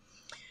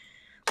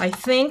 I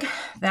think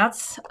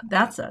that's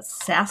a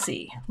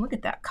sassy. Look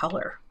at that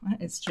color.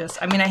 It's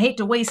just, I mean, I hate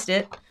to waste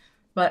it,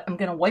 but I'm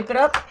going to wipe it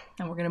up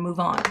and we're going to move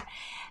on.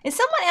 And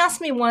someone asked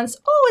me once,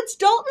 oh, it's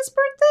Dalton's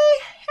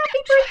birthday? Happy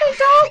birthday,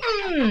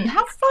 Dalton.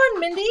 How fun,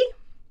 Mindy.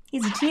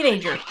 He's a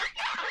teenager.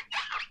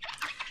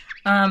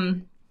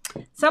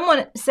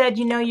 Someone said,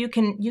 you know, you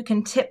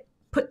can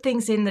put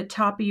things in the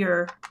top of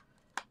your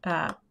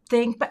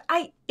thing, but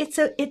it's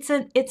a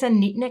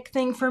neatnik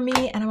thing for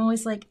me, and I'm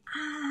always like,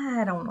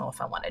 I don't know if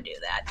I want to do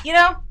that, you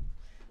know?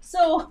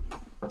 So,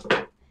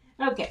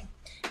 okay.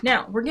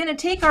 Now, we're going to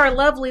take our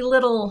lovely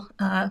little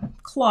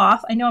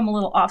cloth. I know I'm a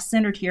little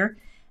off-centered here.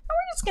 And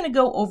we're just going to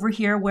go over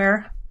here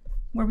where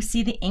we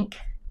see the ink.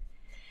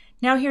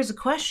 Now, here's a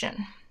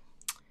question.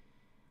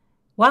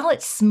 While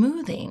it's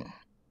smoothing,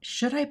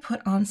 should I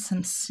put on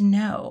some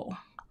snow?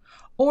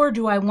 Or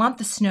do I want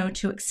the snow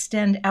to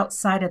extend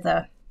outside of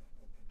the...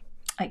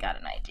 I got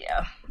an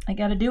idea. I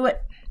got to do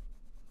it.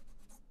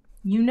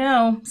 You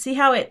know, see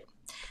how it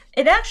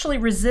actually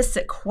resists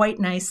it quite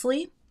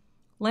nicely.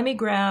 Let me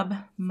grab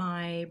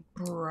my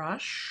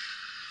brush.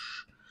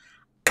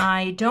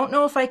 I don't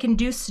know if I can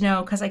do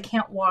snow because I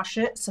can't wash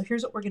it. So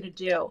here's what we're going to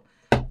do.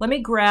 Let me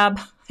grab,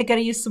 I got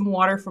to use some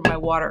water for my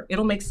water.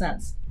 It'll make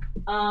sense.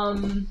 All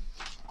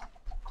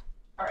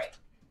right.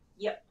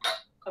 Yep.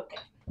 Okay.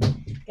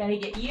 Gotta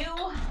get you.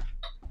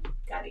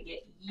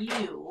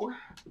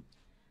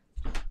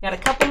 Got a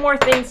couple more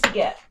things to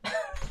get.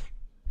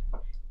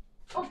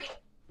 Okay.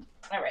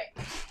 All right.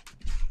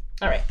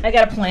 All right. I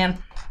got a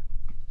plan.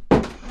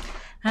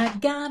 I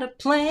got a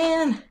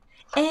plan,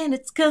 and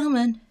it's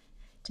coming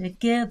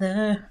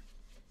together.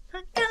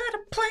 I got a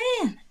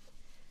plan.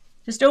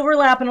 Just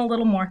overlapping a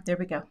little more. There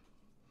we go.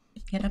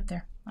 Get up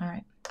there. All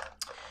right.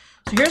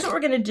 So here's what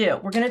we're going to do.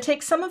 We're going to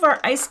take some of our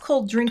ice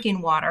cold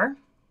drinking water.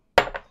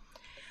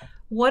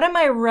 What am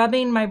I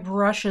rubbing my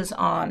brushes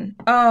on?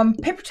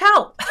 Paper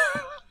towel.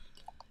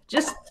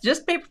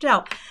 just paper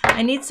towel.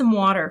 I need some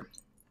water,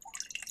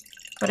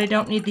 but I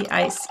don't need the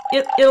ice.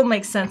 It'll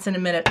make sense in a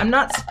minute. I'm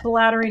not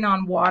splattering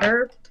on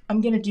water.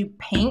 I'm going to do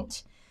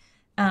paint,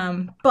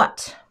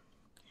 but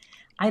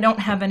I don't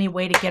have any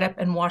way to get up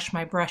and wash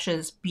my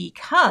brushes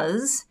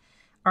because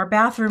our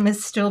bathroom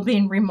is still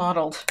being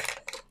remodeled.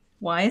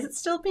 Why is it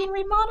still being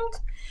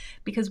remodeled?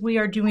 Because we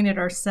are doing it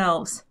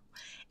ourselves.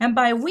 And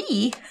by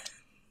we,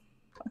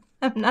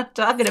 I'm not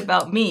talking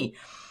about me.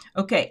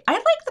 Okay, I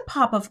like the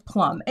pop of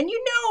Plum. And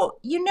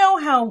you know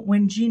how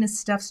when Gina's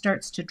stuff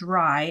starts to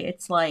dry,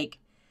 it's like,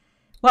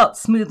 well, it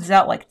smooths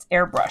out like it's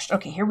airbrushed.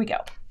 Okay, here we go.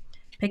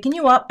 Picking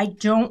you up. I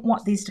don't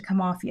want these to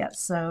come off yet,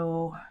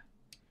 so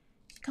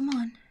come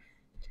on.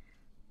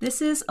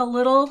 This is a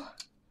little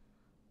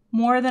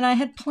more than I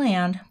had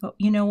planned, but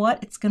you know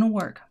what? It's going to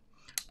work.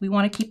 We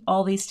want to keep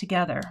all these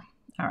together.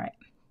 All right,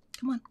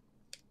 come on.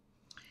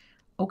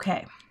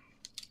 Okay.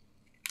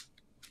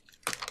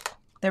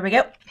 There we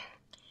go.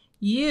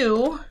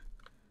 You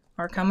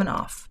are coming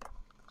off.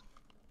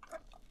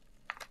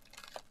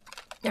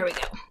 There we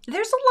go.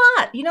 There's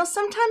a lot. You know,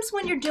 sometimes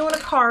when you're doing a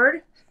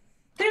card,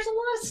 there's a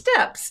lot of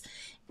steps.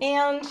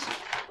 And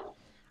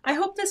I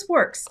hope this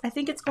works. I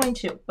think it's going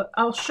to, but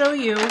I'll show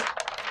you.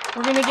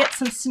 We're going to get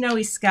some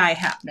snowy sky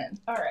happening.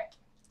 All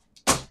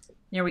right.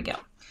 There we go.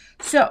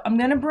 So I'm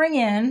going to bring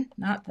in,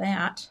 not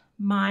that,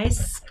 my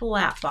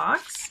splat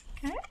box.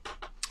 Okay.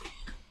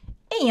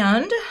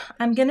 And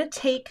I'm going to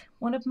take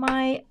one of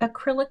my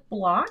acrylic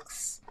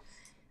blocks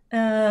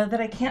that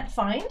I can't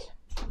find.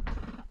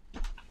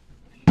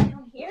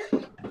 Down here.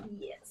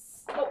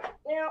 Yes. Oh,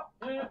 no.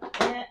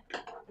 There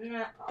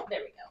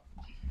we go.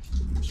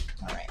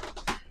 All right.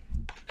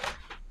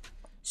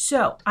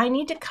 So I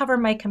need to cover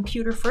my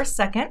computer for a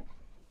second.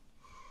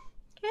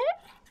 Okay.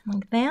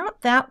 Like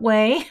that. That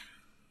way,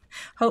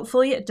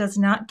 hopefully it does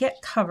not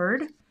get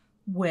covered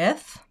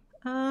with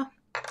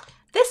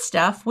this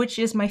stuff, which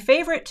is my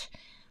favorite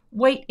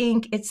white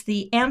ink. It's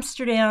the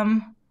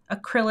Amsterdam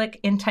acrylic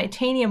in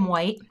titanium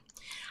white.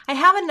 I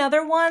have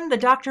another one, the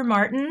Dr.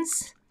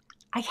 Martens.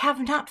 I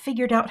have not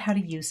figured out how to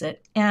use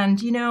it.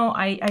 And you know,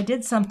 I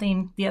did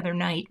something the other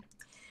night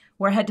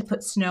where I had to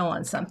put snow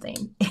on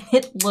something.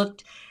 It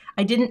looked,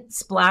 I didn't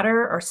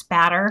splatter or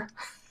spatter.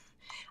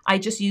 I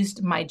just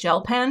used my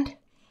gel pen.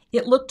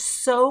 It looked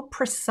so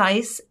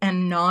precise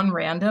and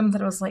non-random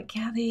that I was like,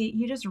 Cathy,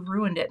 you just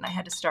ruined it. And I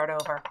had to start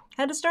over.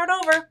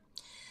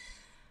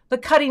 The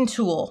cutting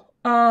tool.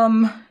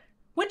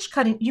 Which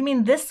cutting? You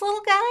mean this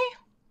little guy?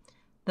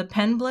 The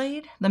pen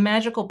blade? The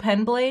magical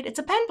pen blade? It's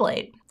a pen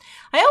blade.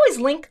 I always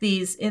link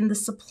these in the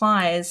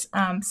supplies.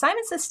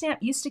 Simon Says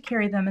Stamp used to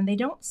carry them and they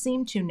don't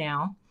seem to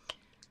now.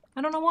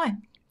 I don't know why.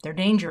 They're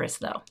dangerous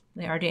though.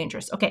 They are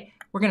dangerous. Okay,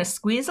 we're going to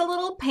squeeze a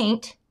little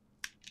paint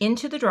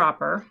into the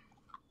dropper.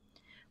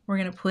 We're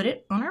going to put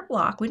it on our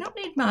block. We don't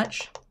need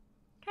much.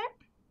 Okay.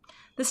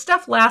 This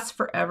stuff lasts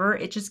forever.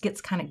 It just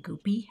gets kind of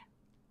goopy.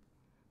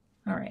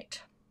 All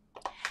right.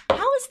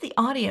 How is the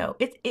audio?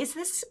 Is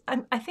this,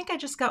 I think I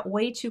just got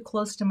way too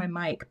close to my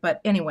mic,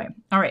 but anyway.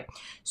 All right.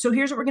 So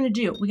here's what we're going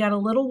to do. We got a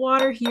little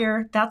water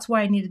here. That's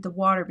why I needed the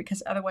water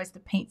because otherwise the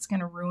paint's going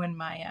to ruin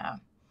my,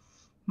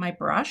 my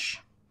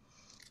brush.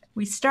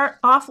 We start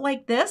off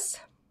like this.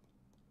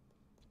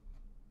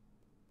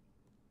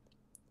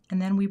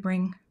 And then we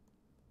bring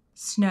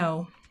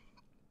snow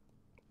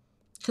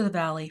to the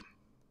valley.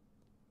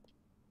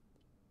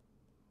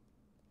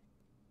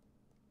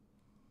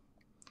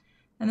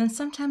 And then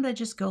sometimes I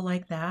just go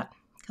like that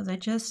because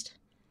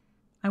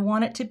I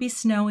want it to be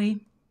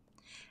snowy.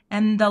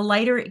 And the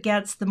lighter it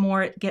gets, the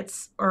more it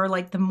gets, or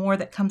like the more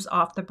that comes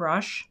off the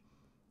brush,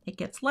 it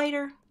gets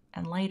lighter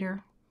and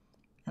lighter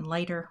and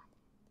lighter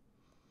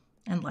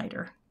and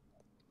lighter.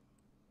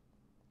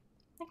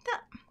 Like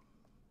that.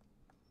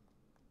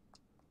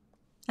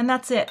 And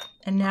that's it.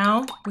 And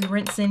now we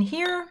rinse in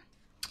here.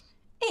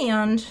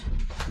 And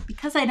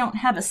because I don't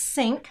have a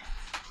sink,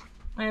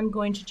 I'm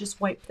going to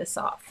just wipe this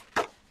off.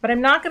 But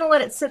I'm not going to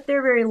let it sit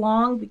there very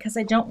long because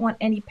I don't want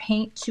any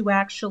paint to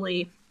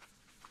actually,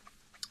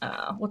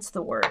 what's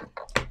the word?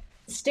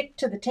 Stick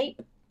to the tape,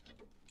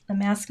 the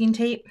masking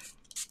tape.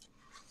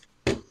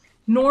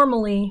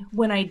 Normally,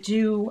 when I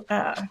do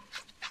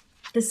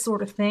this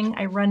sort of thing,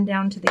 I run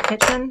down to the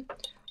kitchen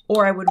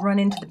or I would run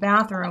into the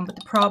bathroom. But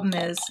the problem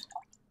is,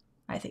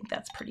 I think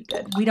that's pretty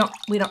good. We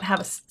don't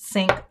have a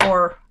sink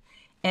or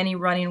any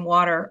running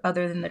water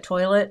other than the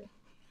toilet.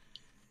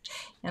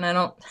 And I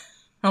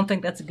don't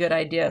think that's a good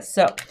idea.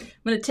 So I'm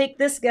going to take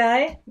this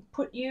guy,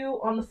 put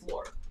you on the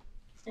floor,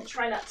 and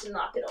try not to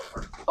knock it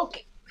over.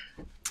 Okay.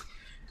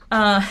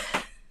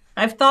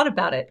 I've thought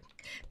about it.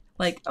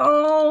 Like,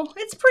 oh,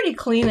 it's pretty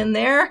clean in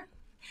there.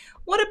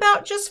 What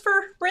about just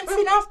for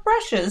rinsing off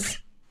brushes?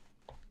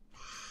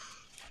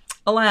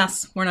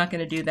 Alas, we're not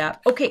going to do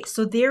that. Okay,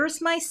 so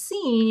there's my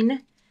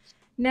scene.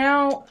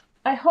 Now,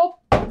 I hope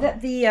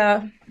that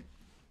the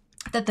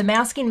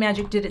masking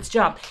magic did its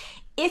job.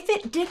 If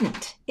it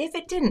didn't,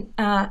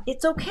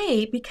 it's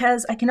okay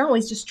because I can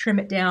always just trim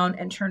it down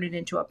and turn it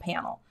into a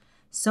panel.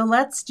 So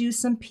let's do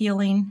some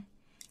peeling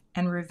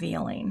and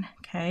revealing.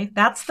 Okay,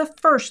 that's the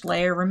first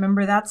layer.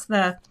 Remember, that's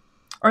the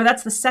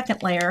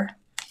second layer.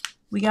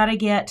 We got to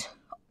get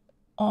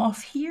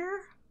off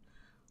here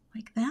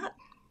like that.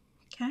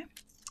 Okay.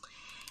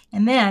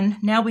 And then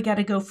now we got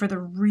to go for the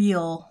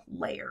real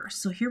layer.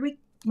 So here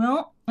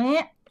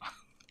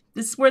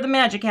this is where the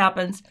magic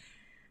happens.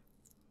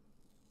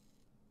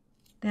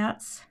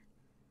 That's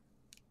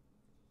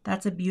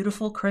a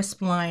beautiful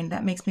crisp line.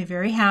 That makes me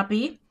very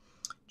happy.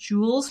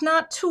 Jewels,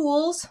 not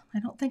tools. I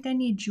don't think I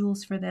need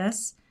jewels for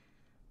this.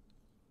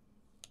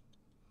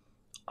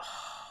 Oh,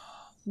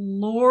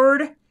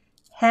 Lord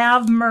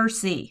have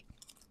mercy.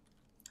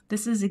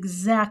 This is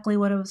exactly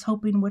what I was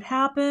hoping would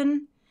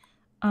happen.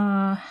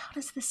 How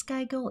does this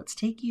guy go? Let's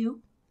take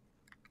you.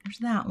 There's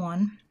that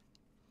one.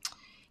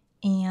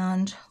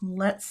 And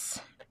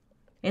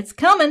it's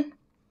coming.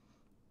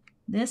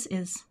 This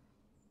is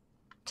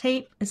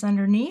tape is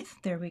underneath.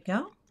 There we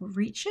go.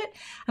 Reach it.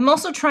 I'm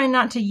also trying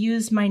not to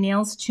use my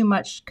nails too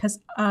much because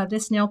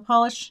this nail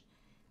polish,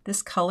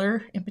 this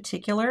color in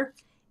particular,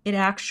 it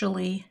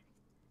actually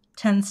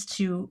tends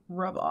to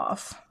rub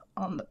off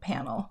on the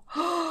panel.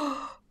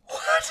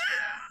 What?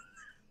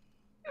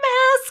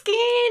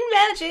 Masking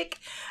magic,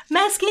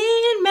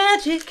 masking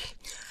magic.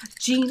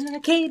 Gina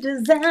K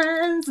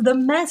Designs, the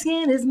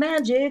masking is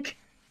magic.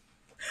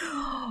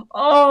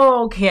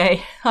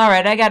 Okay, all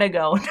right, I gotta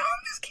go. No,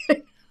 I'm just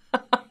kidding.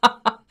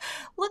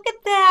 Look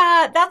at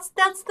that. That's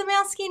the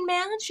masking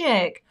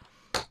magic.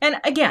 And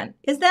again,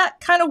 is that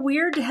kind of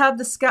weird to have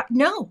the sky?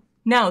 No,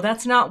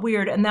 that's not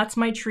weird. And that's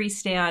my tree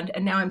stand.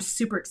 And now I'm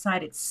super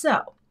excited.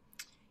 So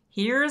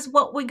here's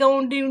what we're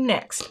going to do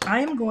next.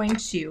 I am going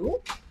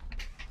to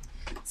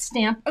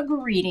stamp a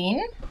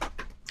greeting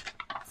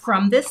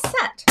from this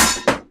set.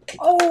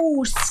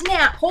 Oh,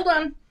 snap. Hold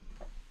on.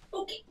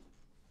 Okay.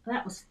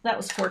 That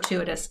was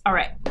fortuitous. All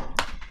right.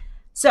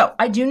 So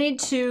I do need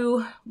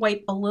to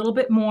wipe a little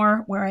bit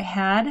more where I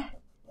had.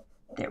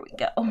 There we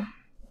go.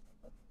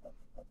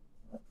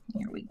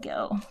 Here we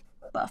go.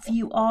 Buff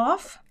you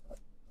off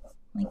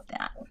like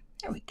that.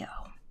 There we go.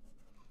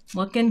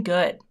 Looking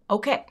good.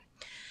 Okay.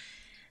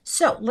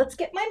 So let's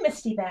get my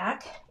Misti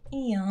back,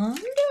 and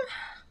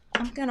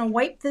I'm going to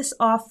wipe this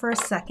off for a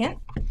second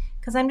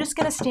because I'm just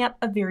going to stamp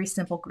a very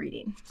simple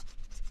greeting.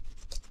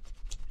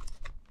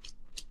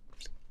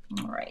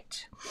 All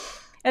right.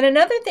 And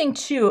another thing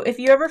too, if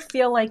you ever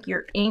feel like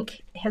your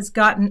ink has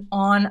gotten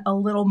on a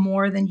little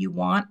more than you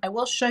want, I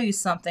will show you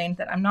something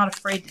that I'm not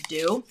afraid to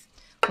do.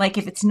 Like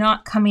if it's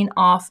not coming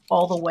off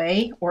all the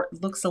way or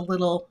it looks a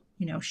little,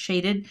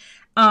 shaded,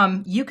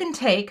 you can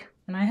take,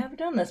 and I haven't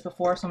done this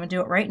before, so I'm gonna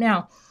do it right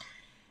now.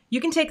 You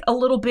can take a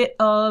little bit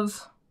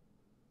of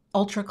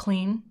Ultra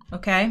Clean,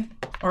 okay?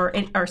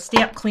 Or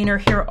stamp cleaner.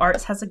 Hero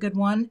Arts has a good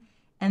one.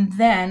 And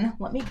then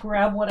let me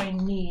grab what I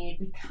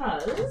need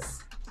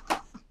because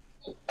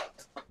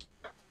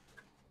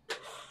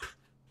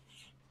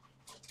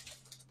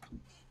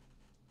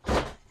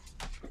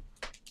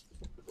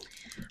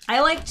I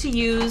like to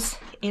use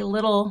a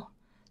little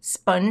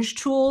sponge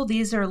tool.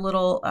 These are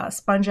little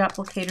sponge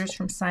applicators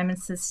from Simon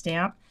Says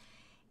Stamp.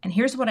 And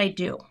here's what I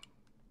do.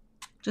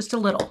 Just a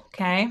little,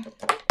 okay?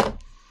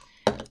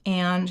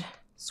 And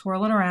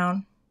swirl it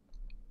around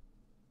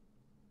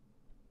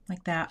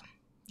like that.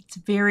 It's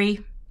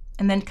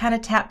and then kind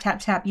of tap, tap,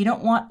 tap. You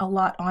don't want a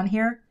lot on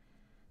here,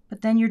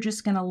 but then you're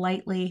just gonna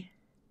lightly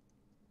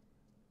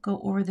go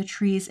over the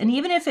trees. And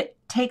even if it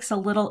takes a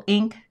little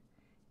ink,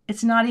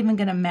 it's not even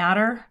gonna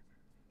matter.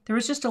 There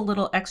was just a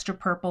little extra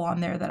purple on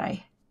there that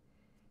I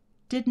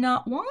did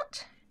not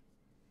want.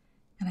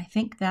 And I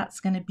think that's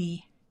going to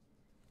be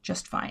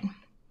just fine.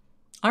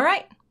 All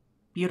right,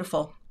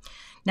 beautiful.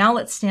 Now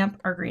let's stamp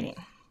our greeting.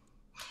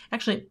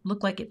 Actually, it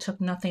looked like it took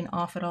nothing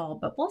off at all,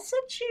 but let's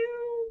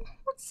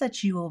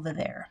set you over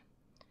there.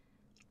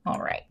 All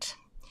right.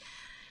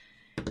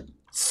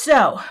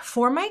 So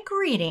for my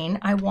greeting,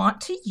 I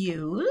want to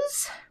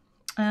use,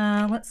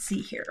 let's see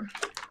here.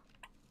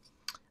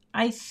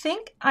 I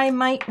think I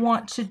might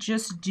want to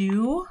just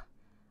do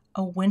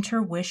a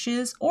Winter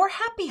Wishes, or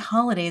Happy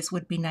Holidays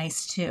would be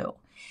nice too.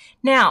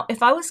 Now,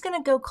 if I was going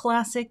to go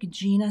classic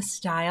Gina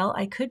style,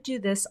 I could do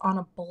this on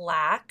a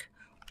black,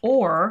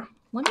 or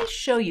let me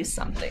show you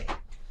something.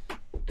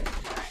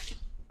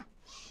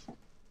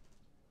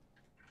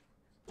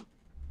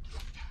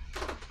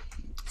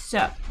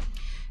 So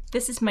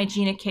this is my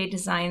Gina K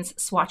Designs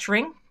swatch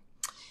ring,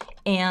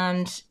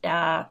 and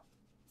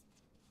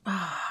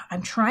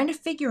I'm trying to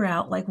figure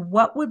out like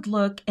what would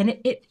look, and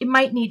it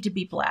might need to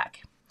be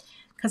black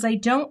because I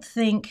don't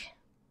think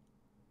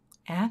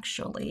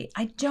Actually,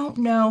 I don't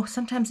know.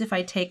 Sometimes if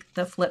I take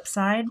the flip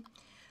side,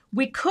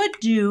 we could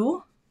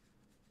do,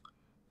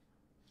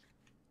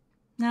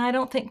 no, I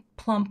don't think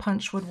Plum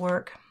Punch would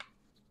work.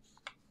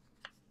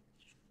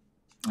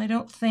 I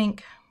don't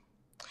think.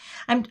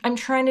 I'm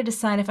trying to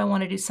decide if I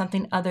want to do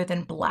something other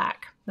than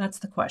black. That's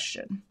the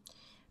question.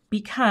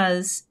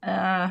 Because,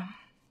 it's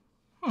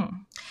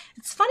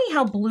funny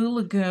how Blue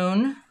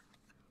Lagoon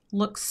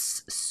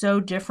looks so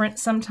different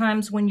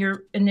sometimes when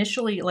you're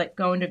initially like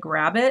going to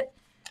grab it.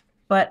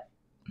 But,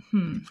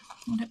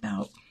 what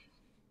about,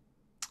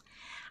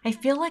 I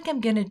feel like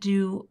I'm going to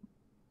do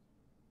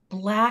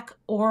black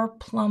or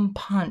Plum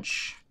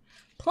Punch.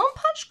 Plum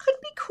Punch could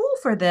be cool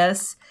for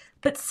this,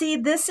 but see,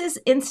 this is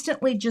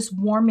instantly just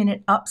warming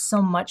it up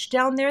so much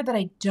down there that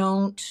I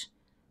don't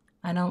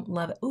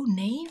love it. Ooh,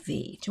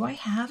 navy. Do I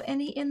have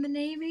any in the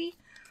navy?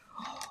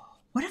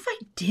 What if I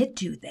did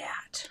do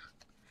that?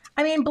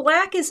 I mean,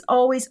 black is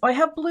always, I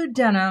have blue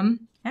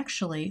denim.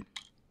 Actually,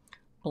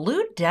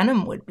 blue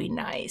denim would be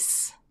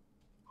nice.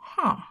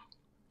 Huh.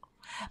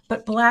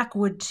 But black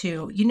would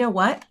too. You know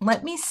what?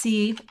 Let me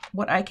see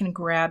what I can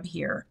grab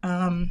here.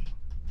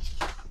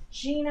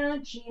 Gina.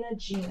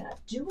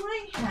 Do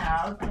I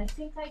have, and I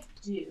think I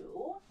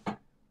do,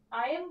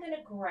 I am going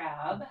to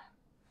grab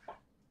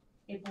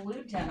a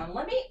blue denim.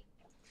 Let me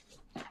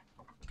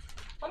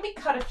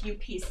cut a few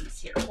pieces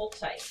here. Hold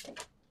tight.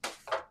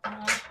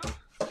 I'm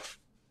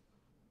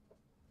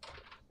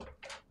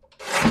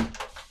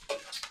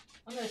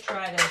going to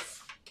try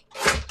this.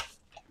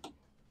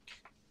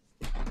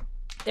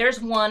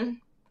 There's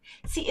one.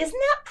 See, isn't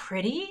that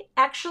pretty,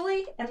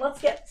 actually? And let's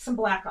get some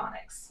black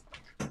onyx.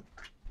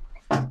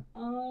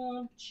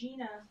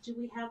 Gina, do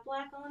we have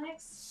black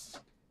onyx?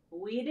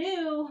 We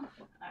do.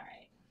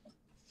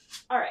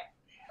 All right.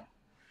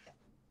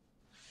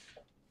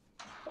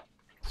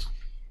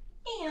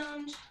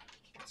 And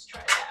let's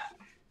try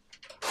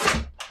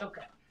that.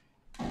 Okay.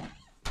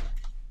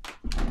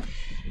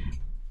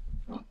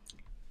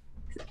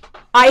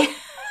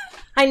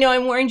 I know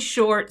I'm wearing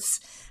shorts.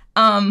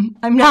 I'm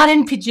not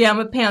in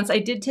pajama pants. I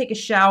did take a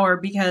shower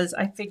because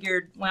I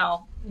figured,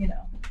 well, you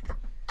know,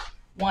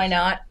 why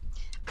not?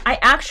 I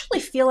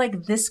actually feel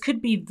like this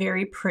could be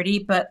very pretty,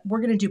 but we're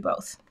going to do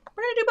both.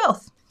 We're going to do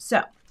both.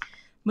 So,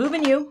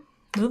 moving you.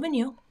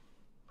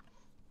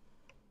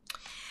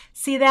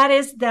 See, that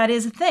is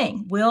a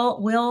thing.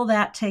 Will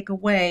that take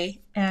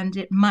away? And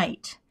it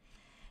might.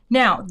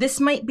 Now, this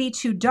might be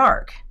too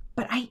dark,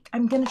 but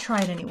I'm going to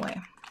try it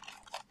anyway.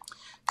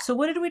 So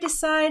what did we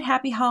decide?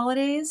 Happy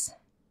holidays?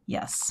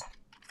 Yes.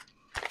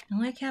 I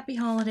like happy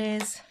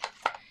holidays.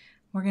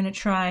 We're going to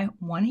try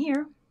one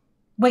here.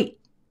 Wait,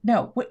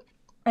 no, wait.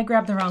 I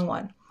grabbed the wrong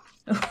one.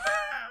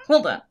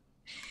 Hold on.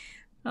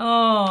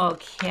 Oh,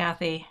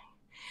 Cathy.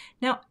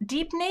 Now,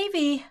 deep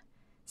navy.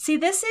 See,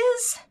 this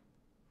is,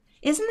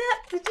 isn't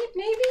that the deep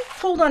navy?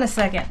 Hold on a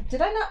second.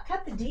 Did I not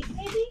cut the deep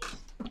navy?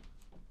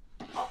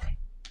 Okay.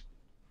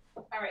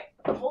 All right,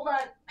 hold on.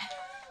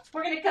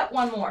 We're going to cut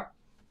one more.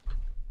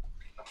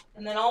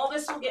 And then all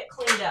this will get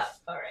cleaned up.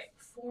 All right,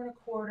 4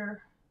 1/4.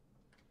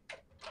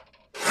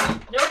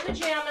 No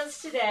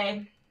pajamas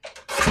today.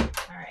 All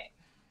right.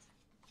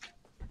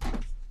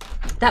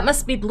 That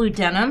must be blue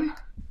denim.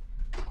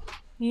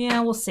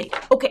 Yeah, we'll see.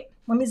 Okay,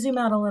 let me zoom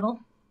out a little.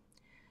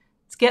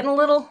 It's getting a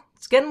little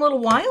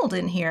wild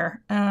in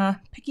here.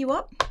 Pick you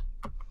up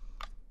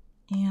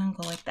and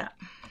go like that.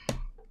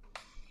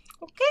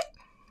 Okay.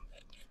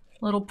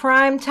 Little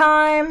prime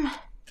time.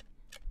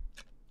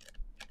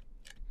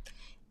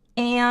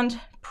 And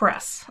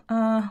press.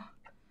 Let's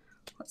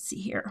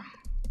see here.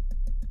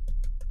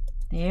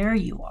 There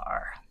you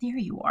are. There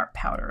you are,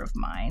 powder of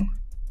mine.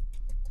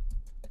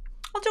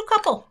 I'll do a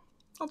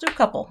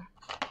couple.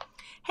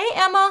 Hey,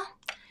 Emma.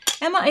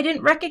 Emma, I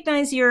didn't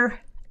recognize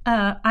your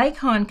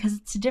icon because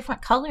it's a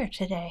different color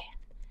today.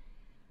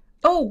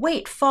 Oh,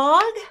 wait,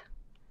 fog?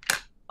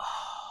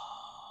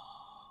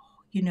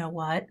 Oh, you know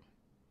what?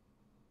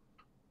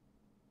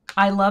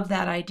 I love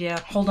that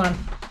idea. Hold on.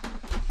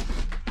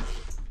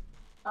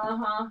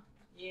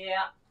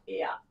 Yeah.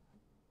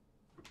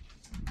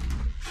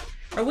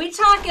 Are we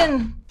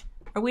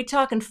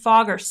talking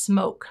fog or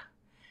smoke?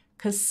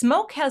 Because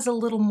smoke has a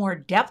little more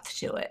depth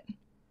to it.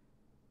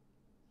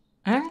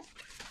 All right.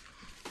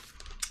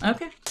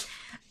 Okay.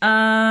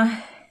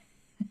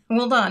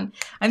 Hold on.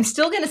 I'm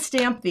still going to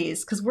stamp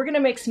these because we're going to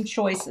make some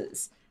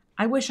choices.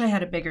 I wish I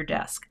had a bigger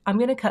desk. I'm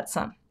going to cut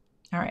some.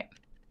 All right.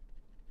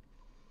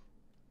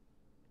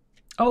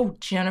 Oh,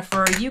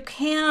 Jennifer, you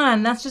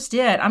can. That's just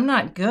it. I'm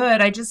not good.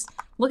 I just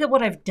look at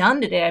what I've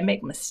done today. I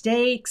make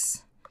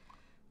mistakes.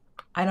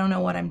 I don't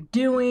know what I'm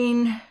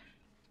doing.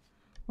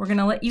 We're going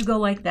to let you go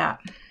like that.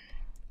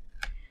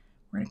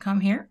 We're going to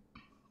come here.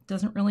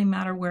 Doesn't really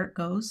matter where it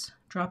goes.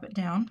 Drop it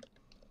down.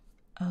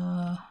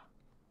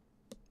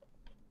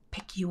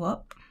 Pick you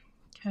up.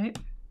 Okay.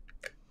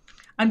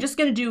 I'm just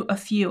going to do a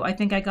few. I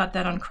think I got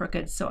that on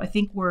crooked, so I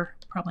think we're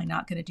probably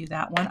not going to do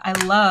that one. I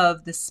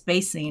love the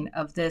spacing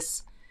of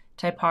this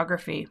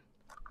typography.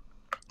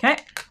 Okay,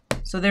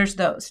 so there's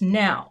those.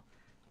 Now,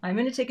 I'm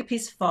going to take a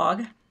piece of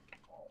fog.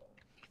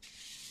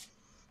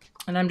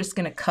 And I'm just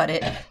going to cut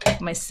it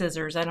with my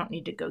scissors. I don't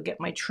need to go get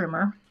my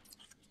trimmer.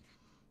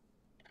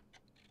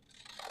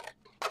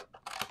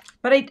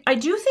 But I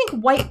do think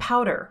white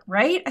powder,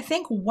 right? I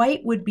think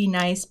white would be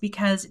nice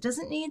because it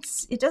doesn't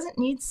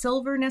need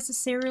silver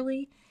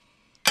necessarily.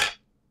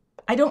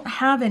 I don't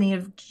have any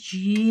of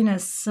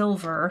Gina's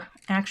silver.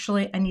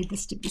 Actually, I need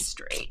this to be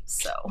straight,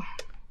 so.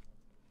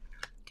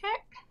 Okay,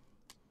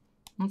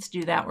 let's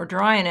do that. We're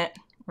drying it.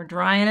 We're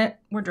drying it.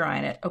 We're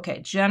drying it. Okay,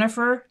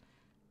 Jennifer,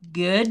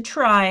 good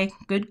try.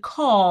 Good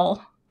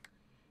call.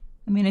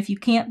 I mean, if you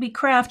can't be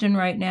crafting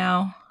right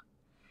now,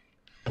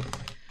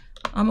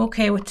 I'm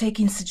okay with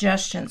taking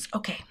suggestions.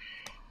 Okay,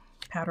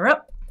 powder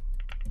up.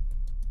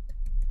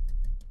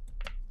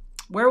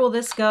 Where will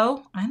this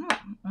go? I don't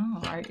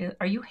know.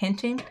 Are you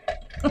hinting?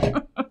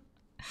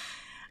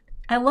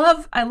 I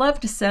love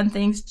to send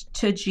things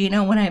to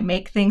Gina when I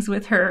make things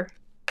with her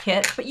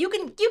kit, but you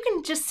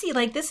can just see,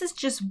 like, this is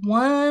just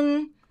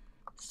one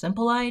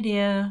simple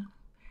idea.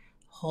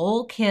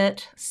 Whole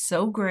kit,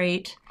 so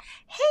great.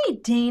 Hey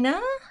Dana,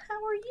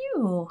 how are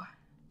you?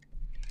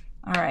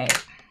 All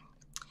right.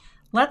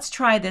 Let's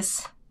try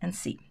this and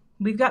see.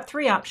 We've got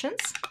 3 options.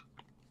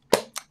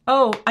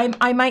 Oh,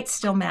 I might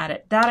still mat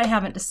it. That I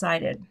haven't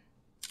decided.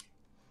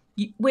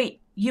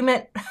 Wait, you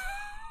meant...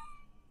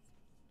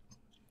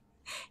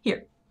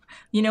 Here.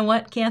 You know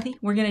what, Kathy?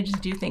 We're going to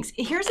just do things.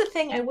 Here's the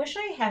thing. I wish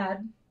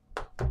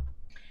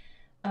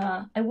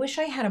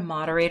I had a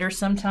moderator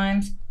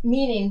sometimes.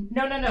 Meaning,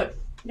 no.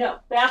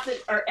 Beth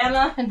or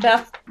Emma and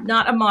Beth,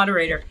 not a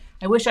moderator.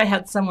 I wish I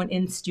had someone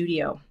in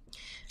studio.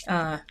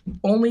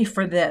 Only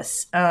for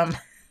this.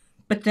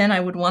 But then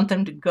I would want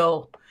them to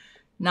go.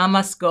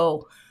 Namas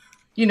go.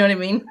 You know what I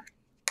mean?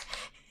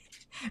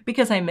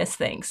 Because I miss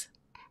things.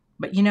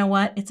 But you know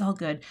what? It's all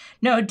good.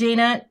 No,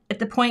 Dana, at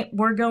the point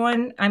we're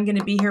going, I'm going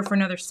to be here for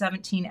another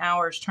 17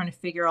 hours trying to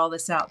figure all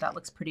this out. That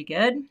looks pretty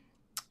good.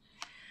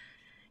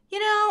 You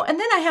know, and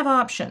then I have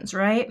options,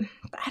 right?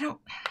 But I don't...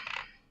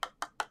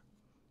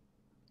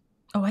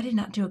 Oh, I did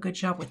not do a good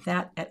job with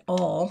that at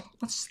all.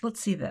 Let's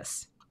see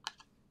this.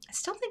 I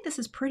still think this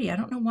is pretty. I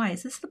don't know why.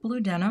 Is this the blue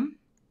denim?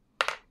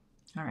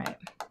 All right.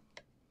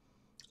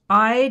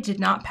 I did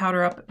not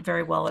powder up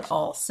very well at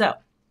all. So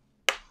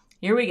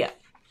here we go.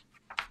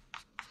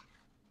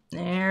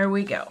 There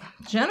we go.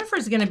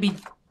 Jennifer's going to be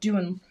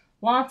doing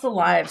lots of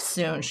lives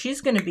soon. She's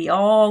going to be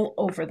all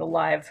over the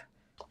live.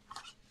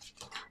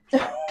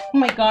 Oh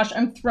my gosh,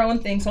 I'm throwing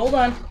things. Hold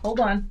on, hold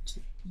on.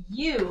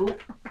 You.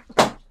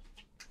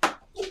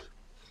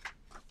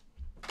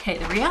 Okay,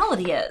 the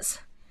reality is,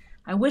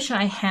 I wish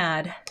I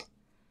had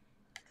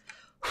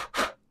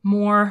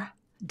more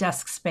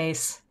desk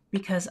space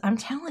because I'm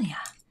telling you,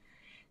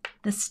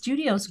 the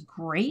studio's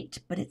great,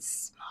 but it's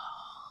small.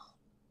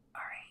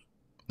 All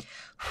right.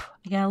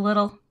 You got a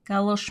little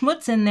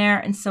schmutz in there,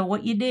 and so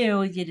what you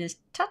do is you just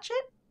touch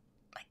it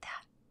like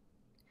that.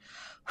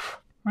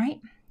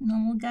 Right? And the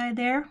little guy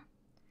there.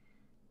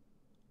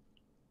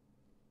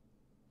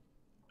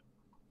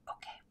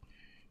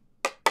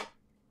 Okay.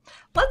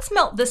 Let's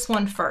melt this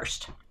one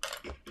first.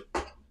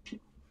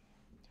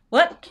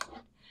 What?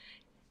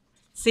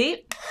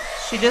 See?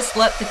 She just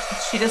let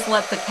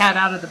the cat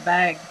out of the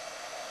bag.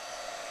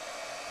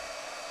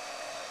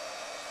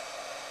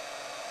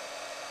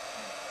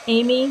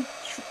 Amy,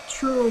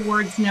 truer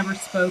words never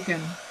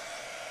spoken.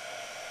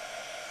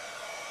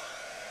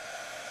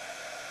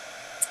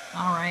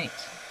 All right.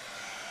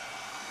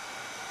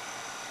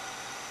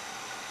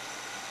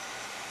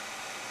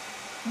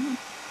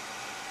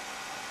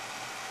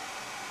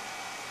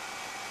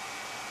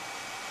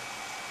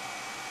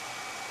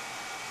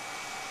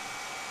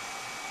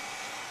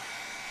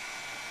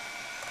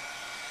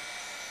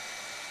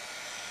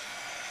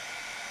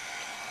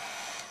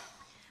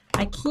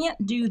 I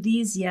can't do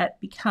these yet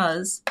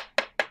because,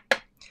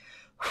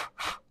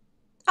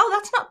 oh,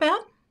 that's not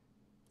bad.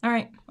 All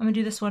right, I'm gonna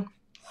do this one.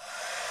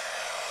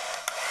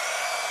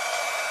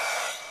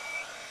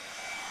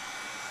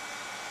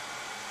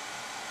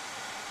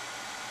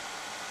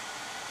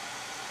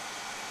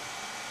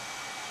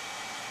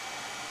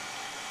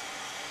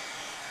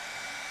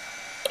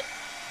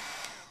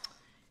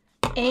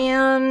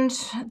 And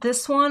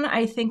this one,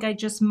 I think I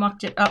just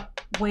mucked it up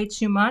way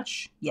too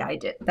much. Yeah, I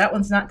did. That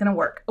one's not gonna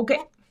work. Okay.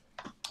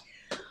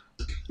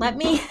 Let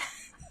me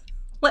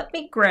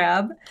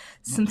grab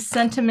some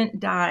sentiment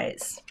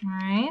dies. All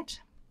right.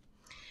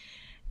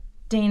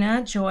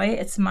 Dana, Joy,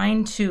 it's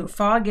mine too.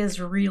 Fog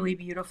is really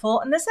beautiful.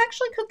 And this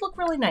actually could look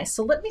really nice.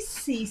 So let me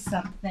see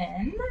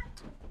something.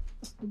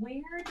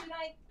 Where did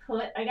I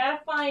put? I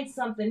gotta find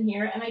something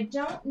here. And I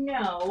don't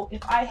know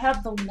if I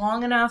have the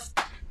long enough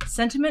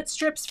sentiment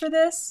strips for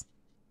this.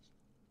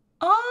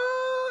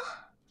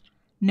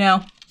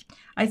 No.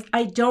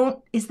 I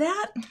don't. Is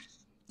that?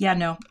 Yeah,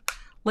 no.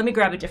 Let me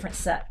grab a different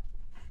set.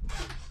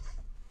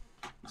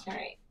 All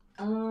right.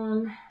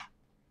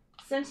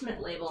 Sentiment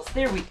labels.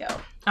 There we go.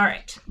 All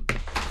right.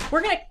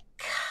 We're going to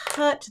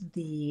cut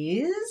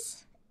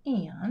these,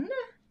 and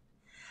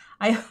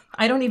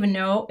I don't even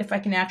know if I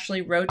can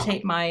actually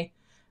rotate my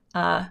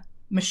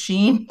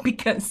machine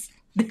because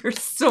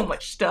There's so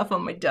much stuff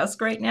on my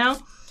desk right now.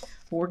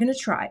 But we're gonna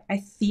try. I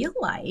feel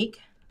like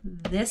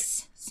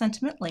this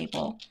sentiment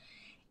label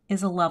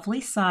is a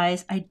lovely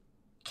size. I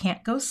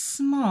can't go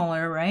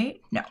smaller,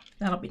 right? No,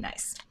 that'll be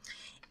nice.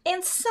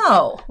 And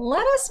so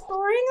let us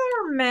bring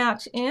our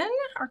mat in,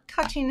 our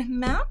cutting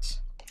mat,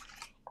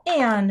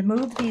 and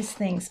move these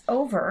things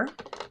over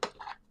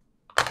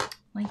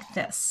like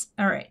this.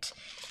 All right.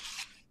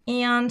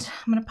 And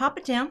I'm going to pop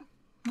it down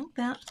like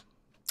that.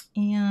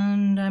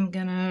 And I'm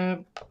going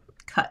to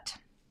cut.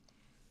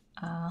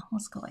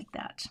 Let's go like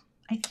that.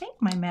 I think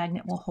my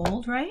magnet will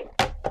hold, right?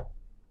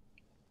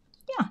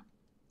 Yeah.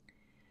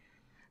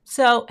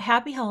 So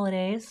happy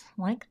holidays,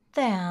 like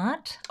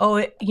that.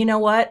 Oh, you know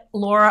what,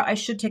 Laura, I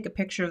should take a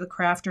picture of the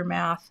crafter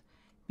math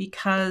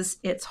because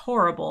it's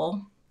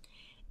horrible.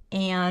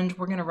 And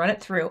we're gonna run it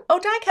through. Oh,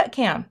 die cut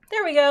cam,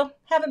 there we go.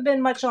 Haven't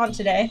been much on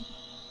today.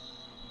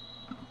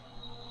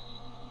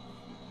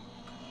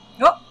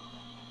 Oh.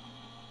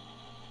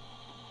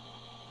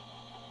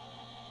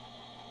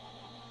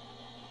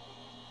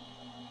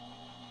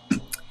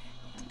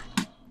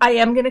 I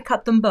am gonna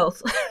cut them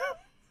both.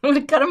 I'm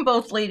gonna cut them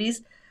both,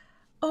 ladies.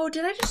 Oh,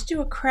 did I just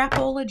do a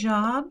crapola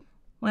job?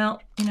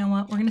 Well, you know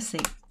what? We're going to see.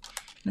 I'm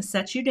going to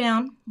set you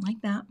down like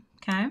that.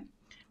 Okay.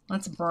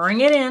 Let's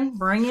bring it in.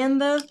 Bring in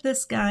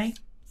this guy.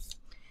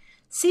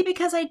 See,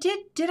 because I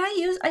did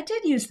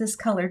use this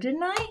color,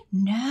 didn't I?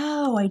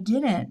 No, I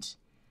didn't.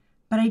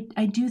 But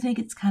I do think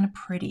it's kind of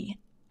pretty.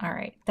 All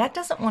right. That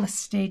doesn't want to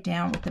stay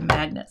down with the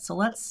magnet. So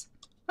let's,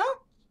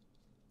 well,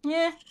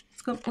 yeah,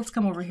 let's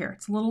come over here.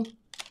 It's a little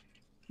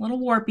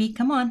warpy.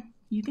 Come on.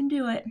 You can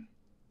do it.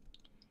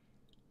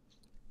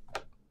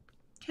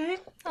 Okay,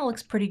 that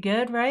looks pretty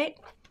good, right?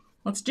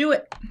 Let's do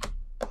it.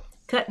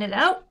 Cutting it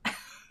out.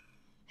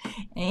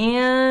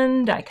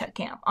 And die cut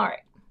cam. All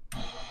right.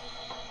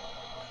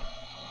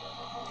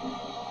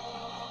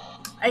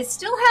 I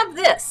still have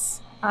this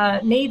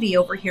navy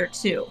over here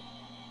too.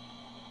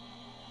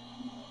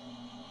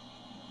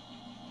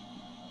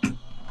 All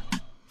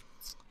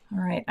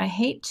right, I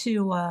hate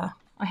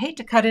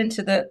to cut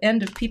into the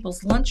end of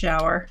people's lunch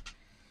hour.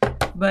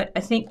 But I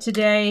think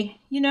today,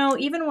 you know,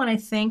 even when I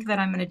think that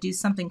I'm going to do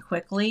something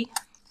quickly,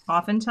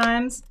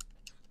 oftentimes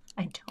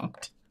I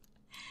don't.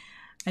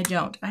 I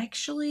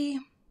actually,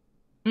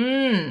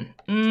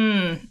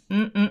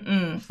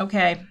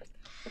 Okay.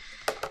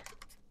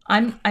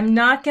 I'm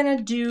not going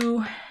to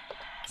do,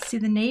 see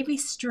the navy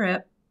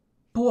strip.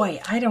 Boy,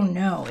 I don't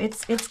know.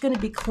 It's going to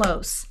be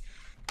close.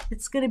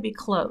 It's going to be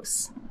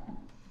close.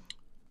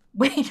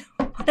 Wait,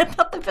 what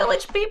about the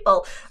village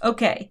people?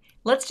 Okay,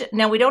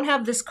 now we don't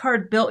have this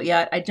card built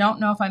yet. I don't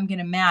know if I'm going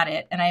to mat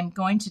it, and I'm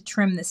going to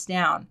trim this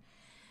down.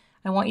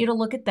 I want you to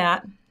look at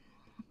that.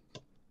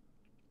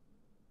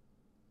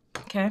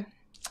 Okay,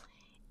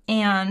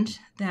 and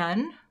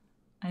then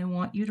I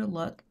want you to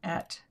look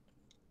at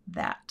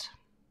that.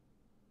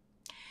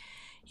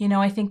 You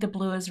know, I think the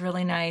blue is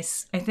really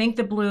nice. I think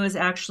the blue is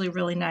actually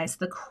really nice.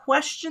 The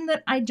question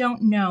that I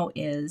don't know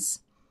is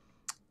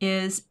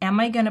am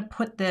I going to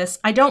put this,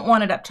 I don't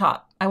want it up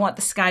top. I want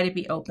the sky to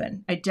be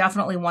open. I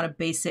definitely want to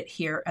base it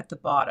here at the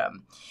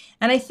bottom.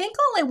 And I think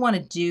all I want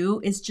to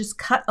do is just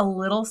cut a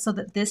little so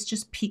that this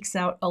just peeks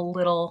out a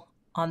little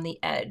on the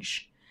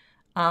edge.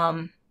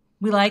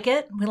 We like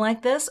it? We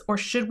like this? Or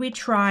should we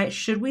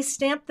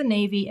stamp the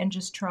navy and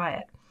just try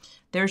it?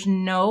 There's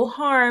no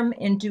harm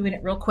in doing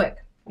it real quick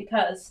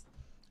because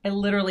I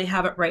literally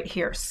have it right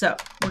here. So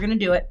we're going to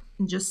do it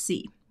and just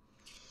see.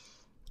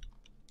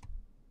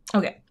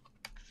 Okay.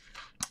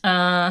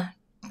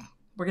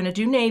 We're going to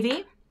do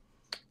navy.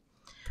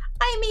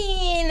 I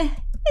mean,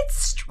 it's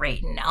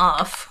straight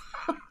enough.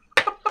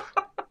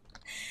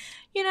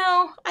 You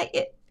know,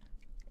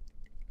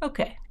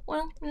 okay,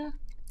 well, yeah.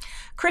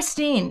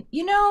 Christine,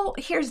 you know,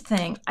 here's the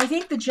thing. I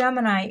think the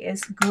Gemini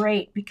is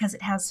great because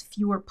it has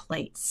fewer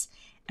plates.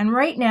 And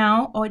right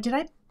now,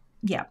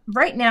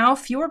 right now,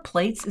 fewer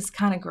plates is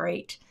kind of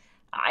great.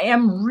 I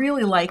am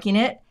really liking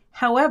it.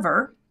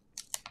 However,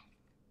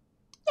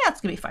 yeah, it's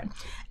going to be fine.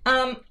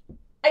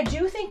 I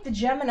do think the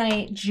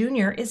Gemini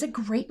Junior is a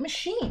great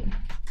machine.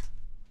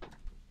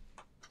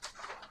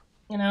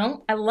 You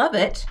know, I love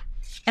it,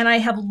 and I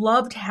have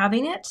loved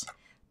having it,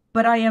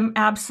 but I am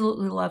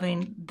absolutely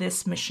loving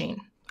this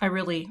machine. I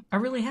really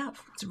have.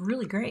 It's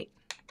really great.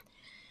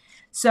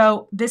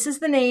 So this is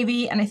the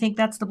navy, and I think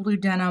that's the blue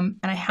denim,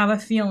 and I have a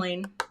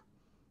feeling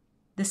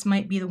this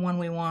might be the one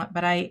we want,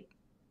 but I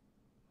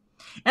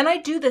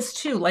do this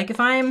too. Like if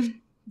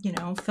I'm, you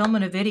know,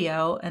 filming a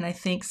video and I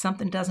think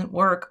something doesn't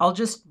work, I'll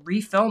just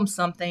refilm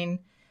something,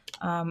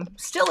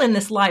 still in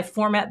this live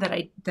format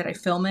that I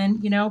film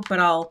in, you know, but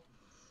I'll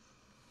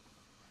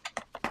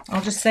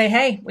just say,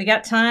 hey, we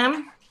got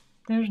time.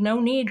 There's no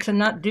need to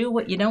not do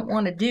what you don't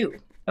want to do.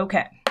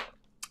 Okay,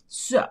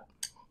 so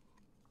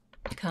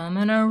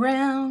coming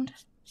around.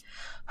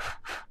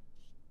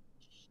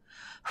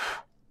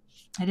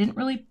 I didn't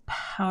really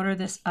powder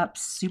this up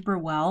super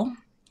well.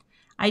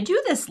 I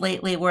do this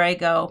lately where I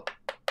go,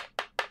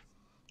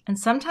 and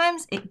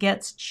sometimes it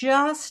gets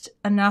just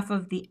enough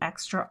of the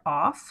extra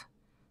off,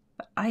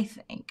 but I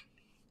think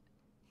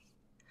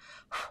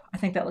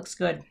that looks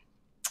good.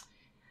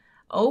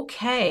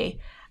 Okay.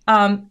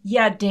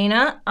 Yeah,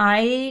 Dana,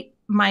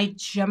 my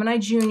Gemini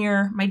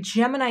Junior, my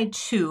Gemini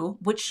 2,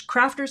 which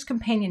Crafter's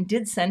Companion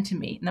did send to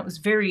me, and that was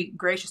very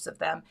gracious of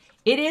them.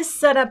 It is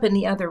set up in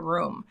the other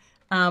room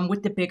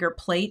with the bigger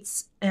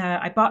plates.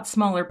 I bought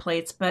smaller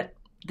plates, but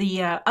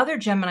the other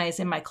Gemini is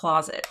in my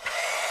closet.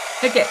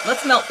 Okay,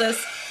 let's melt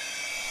this.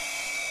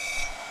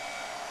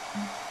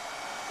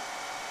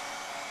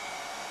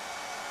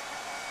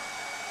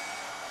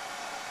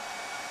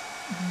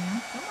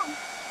 Come on.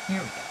 Here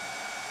we go.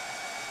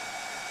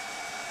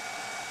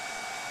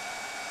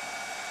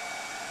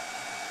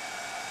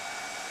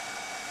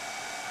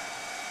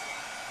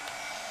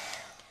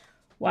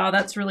 Wow,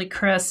 that's really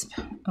crisp.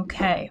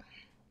 Okay.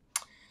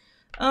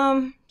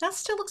 That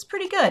still looks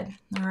pretty good.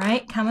 All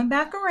right, coming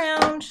back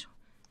around.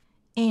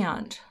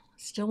 And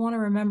still want to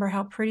remember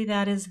how pretty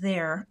that is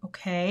there.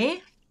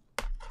 Okay.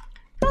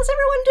 How's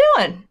everyone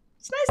doing?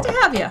 It's nice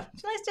to have you.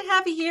 It's nice to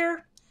have you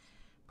here.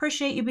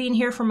 Appreciate you being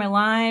here for my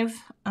live.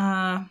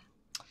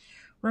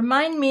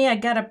 Remind me, I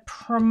got a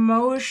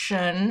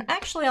promotion.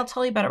 Actually, I'll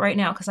tell you about it right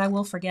now because I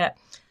will forget.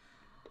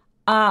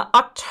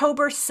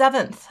 October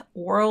 7th,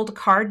 World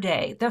Card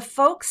Day. The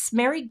folks,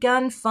 Merry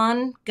Gun,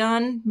 Fun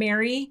Gun,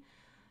 Merry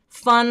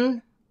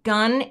Fun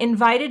Gun,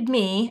 invited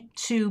me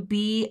to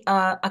be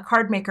a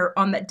card maker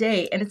on that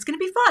day, and it's going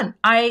to be fun.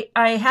 I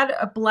had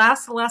a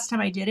blast the last time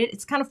I did it.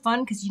 It's kind of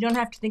fun because you don't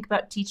have to think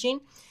about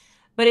teaching.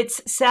 But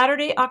it's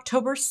Saturday,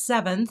 October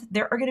 7th.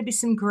 There are going to be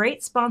some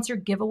great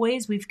sponsored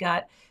giveaways. We've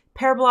got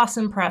Pear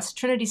Blossom Press,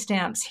 Trinity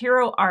Stamps,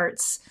 Hero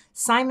Arts,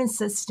 Simon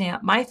Says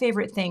Stamp, My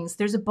Favorite Things.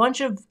 There's a bunch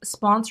of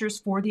sponsors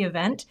for the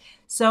event.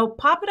 So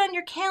pop it on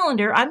your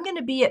calendar. I'm going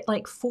to be at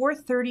like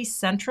 4:30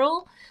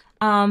 Central.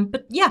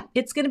 But yeah,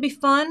 it's going to be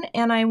fun.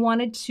 And I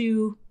wanted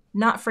to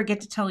not forget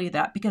to tell you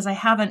that because I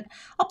haven't.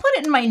 I'll put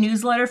it in my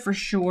newsletter for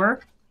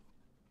sure.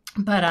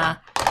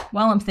 But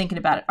while I'm thinking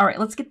about it. All right,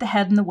 let's get the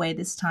head in the way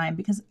this time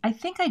because I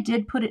think I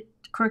did put it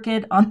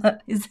crooked on the...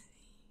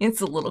 It's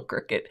a little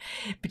crooked,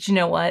 but you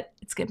know what?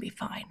 It's going to be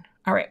fine.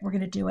 All right, we're going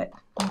to do it.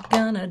 We're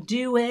going to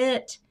do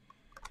it.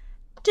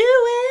 Do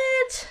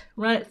it.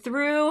 Run it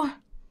through.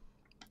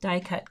 Die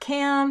cut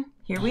cam.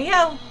 Here we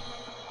go.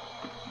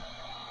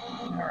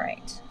 All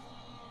right.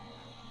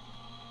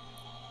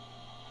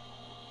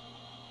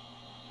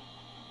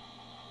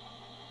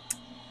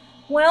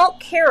 Well,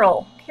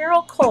 Carol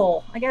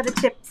Cole, I got a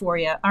tip for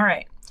you. All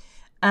right.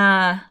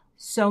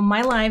 So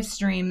my live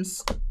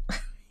streams,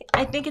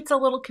 I think it's a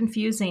little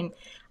confusing.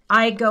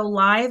 I go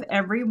live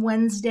every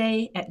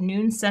Wednesday at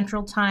noon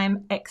Central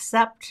Time,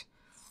 except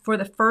for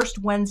the first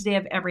Wednesday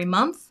of every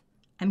month.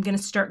 I'm going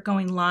to start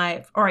going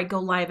live, or I go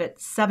live at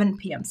 7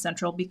 p.m.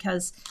 Central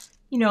because,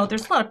 you know,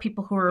 there's a lot of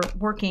people who are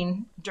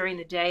working during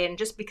the day, and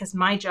just because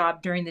my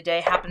job during the day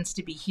happens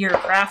to be here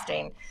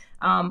crafting,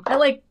 I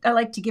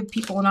like to give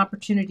people an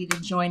opportunity to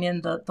join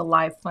in the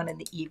live fun in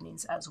the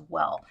evenings as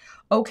well.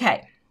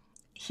 Okay,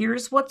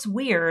 here's what's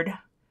weird.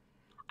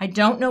 I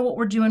don't know what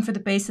we're doing for the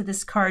base of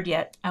this card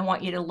yet. I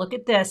want you to look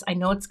at this. I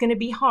know it's going to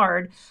be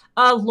hard.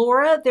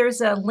 Laura,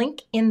 there's a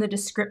link in the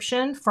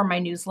description for my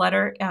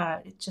newsletter.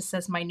 It just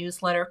says my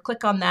newsletter.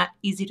 Click on that.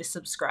 Easy to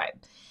subscribe.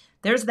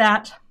 There's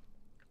that,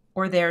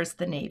 or there's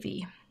the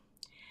navy.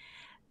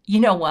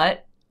 You know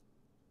what?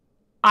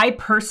 I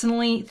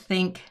personally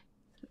think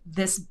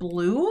this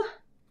blue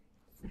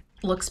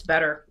looks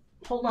better.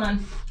 Hold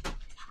on.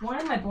 Why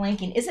am I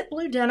blanking? Is it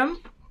blue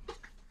denim?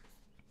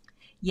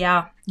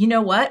 Yeah, you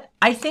know what?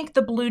 I think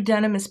the blue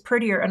denim is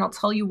prettier, and I'll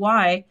tell you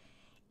why.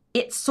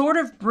 It sort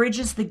of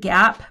bridges the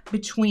gap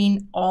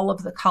between all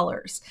of the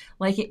colors.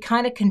 Like it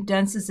kind of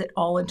condenses it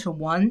all into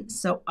one.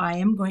 So I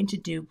am going to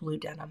do blue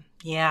denim.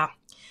 Yeah.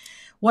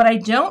 What I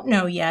don't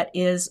know yet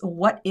is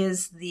what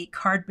is the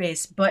card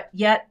base, but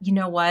yet, you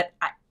know what?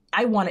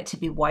 I want it to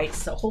be white.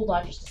 So hold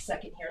on just a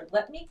second here.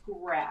 Let me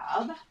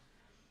grab,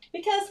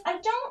 because I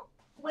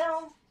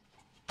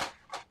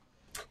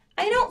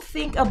don't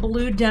think a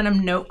blue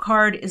denim note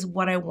card is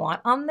what I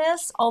want on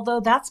this, although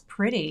that's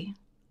pretty.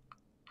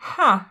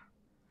 Huh.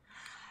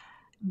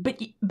 But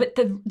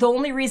the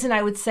only reason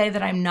I would say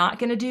that I'm not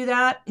going to do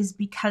that is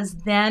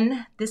because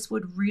then this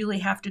would really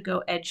have to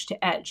go edge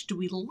to edge. Do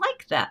we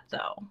like that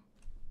though?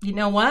 You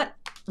know what?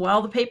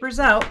 While the paper's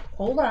out,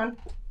 hold on.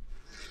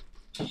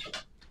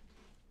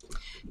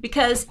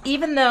 Because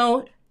even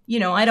though, you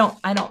know, I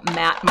don't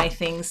mat my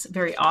things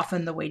very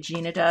often the way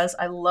Gina does.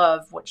 I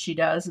love what she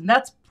does, and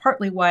that's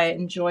partly why I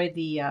enjoy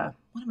the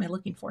what am I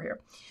looking for here?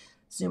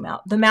 Zoom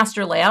out. The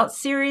Master Layout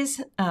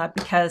series,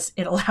 because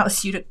it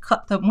allows you to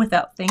cut them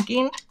without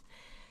thinking.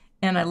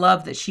 And I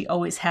love that she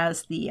always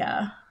has the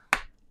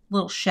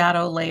little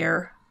shadow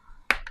layer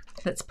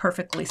that's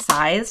perfectly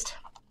sized.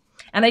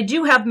 And I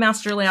do have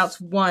Master Layouts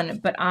 1,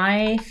 but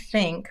I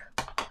think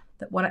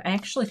that what I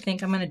actually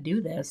think I'm going to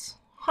do this.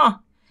 Huh.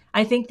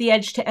 I think the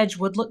edge to edge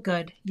would look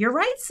good. You're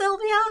right,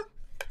 Sylvia.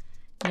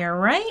 You're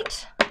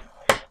right.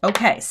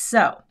 Okay,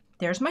 so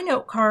there's my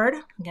note card.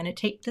 I'm going to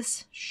take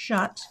this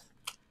shut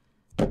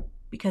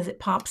because it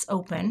pops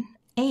open.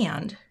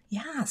 And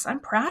Yes, I'm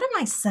proud of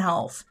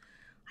myself.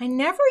 I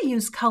never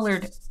use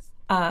colored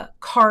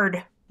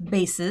card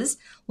bases.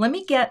 Let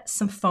me get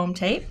some foam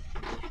tape.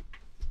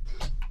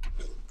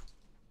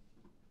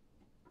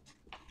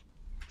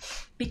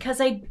 Because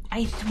wait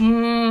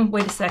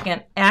a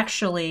second.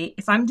 Actually,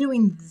 if I'm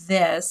doing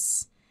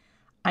this,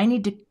 I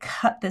need to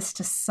cut this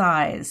to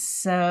size.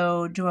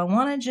 So do I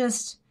want to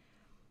just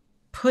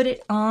put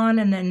it on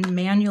and then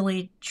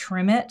manually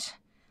trim it?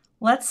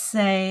 Let's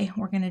say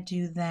we're going to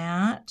do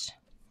that.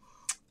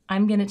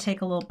 I'm going to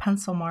take a little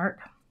pencil mark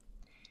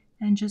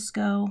and just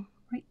go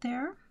right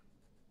there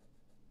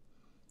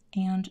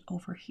and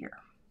over here.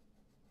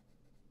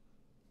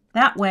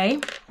 That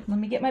way, let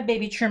me get my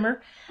baby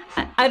trimmer.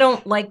 I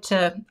don't like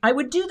to, I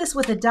would do this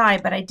with a die,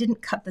 but I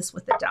didn't cut this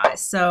with a die.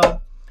 So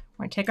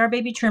we're going to take our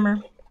baby trimmer.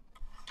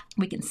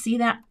 We can see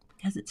that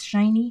because it's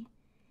shiny.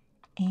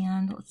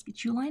 And let's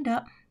get you lined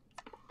up.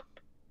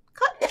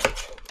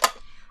 Cut.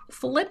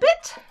 Flip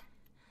it.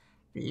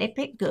 Flip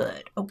it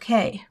good.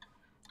 Okay.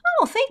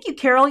 Oh, thank you,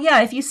 Carol.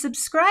 Yeah, if you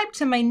subscribe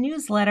to my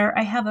newsletter,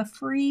 I have a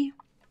free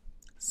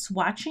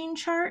swatching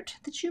chart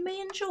that you may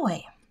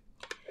enjoy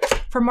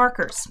for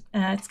markers.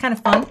 It's kind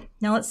of fun.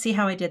 Now let's see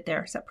how I did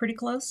there. Is that pretty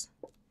close?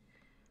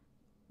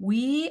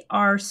 We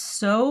are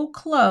so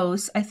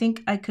close. I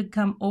think I could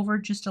come over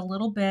just a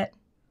little bit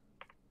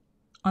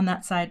on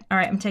that side. All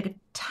right, I'm gonna take a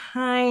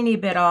tiny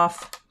bit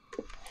off.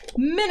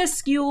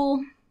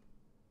 Minuscule.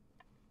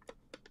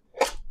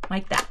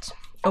 Like that.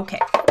 Okay.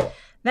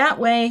 That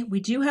way, we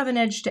do have an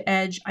edge to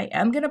edge. I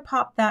am going to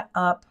pop that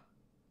up.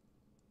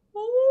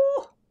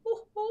 Ooh,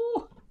 ooh,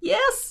 ooh.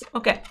 Yes.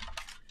 Okay.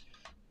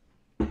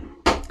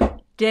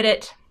 Did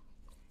it.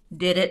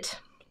 Did it.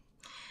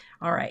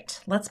 All right.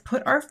 Let's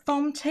put our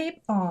foam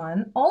tape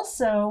on.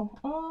 Also,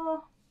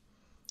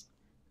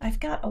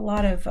 I've got a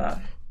lot of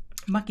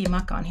mucky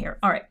muck on here.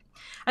 All right.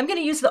 I'm going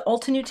to use the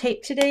Ultinew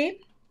tape today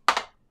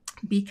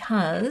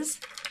because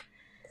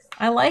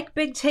I like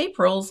big tape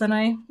rolls and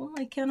I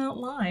cannot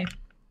lie.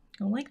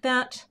 Go like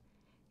that.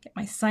 Get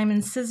my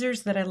Simon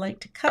scissors that I like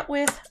to cut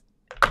with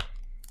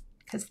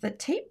because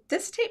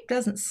this tape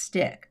doesn't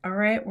stick. All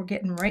right, we're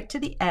getting right to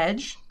the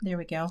edge. There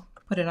we go.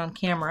 Put it on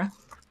camera.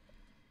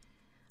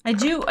 I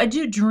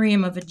do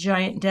dream of a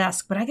giant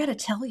desk, but I got to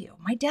tell you,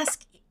 my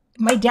desk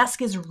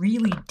is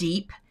really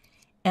deep,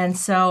 and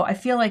so I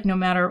feel like no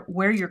matter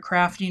where you're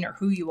crafting or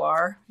who you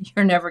are,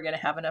 you're never going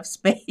to have enough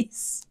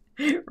space,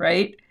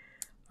 right?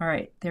 All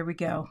right, there we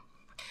go.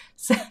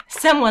 So,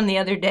 someone the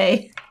other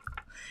day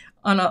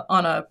on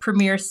a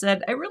premiere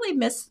said,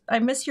 I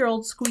miss your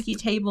old squeaky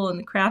table in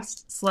the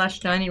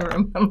craft/dining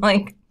room. I'm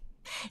like,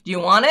 do you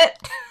want it?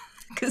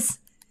 Because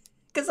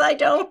I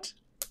don't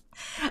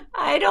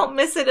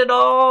miss it at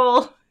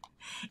all.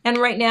 And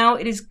right now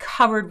it is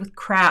covered with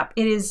crap.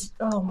 It is,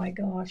 oh my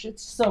gosh,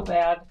 it's so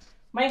bad.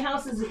 My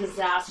house is a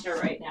disaster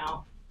right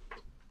now.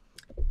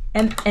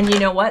 And you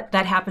know what?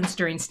 That happens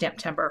during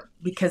Stamptember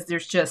because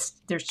there's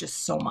just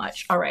so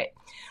much. All right,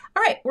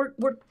 we're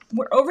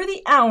over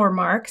the hour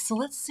mark, so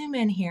let's zoom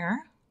in here.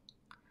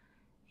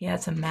 Yeah,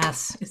 it's a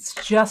mess. It's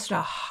just a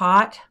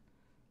hot,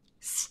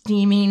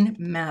 steaming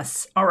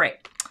mess. All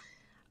right,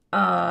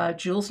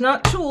 Jewels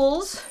Not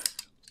Tools.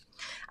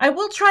 I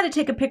will try to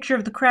take a picture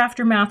of the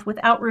crafter mouth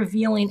without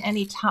revealing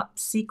any top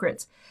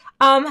secrets.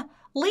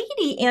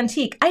 Lady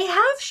Antique,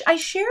 I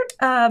shared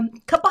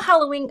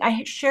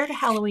I shared a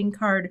Halloween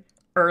card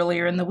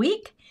earlier in the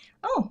week.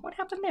 Oh, what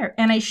happened there?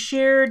 And I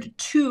shared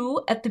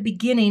 2 at the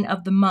beginning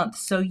of the month.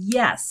 So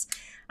yes,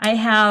 I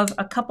have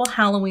a couple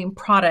Halloween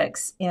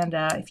products, and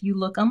if you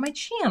look on my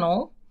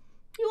channel,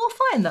 you will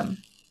find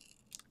them.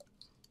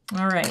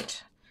 All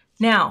right.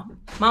 Now,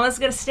 Mama's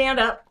gonna stand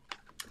up.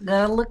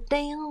 Gotta look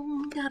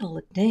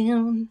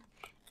down,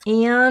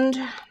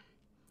 and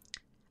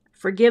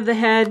forgive the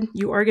head.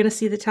 You are gonna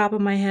see the top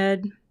of my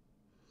head.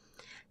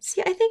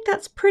 See, I think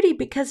that's pretty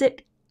because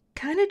it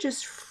kind of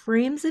just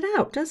frames it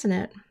out, doesn't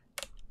it?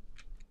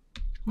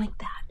 Like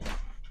that.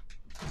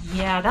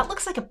 Yeah, that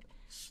looks like a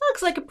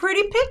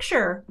pretty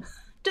picture,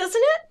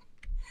 doesn't it?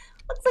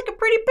 Looks like a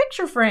pretty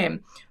picture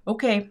frame.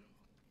 Okay,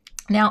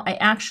 now I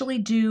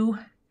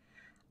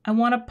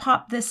want to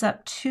pop this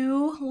up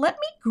too. Let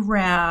me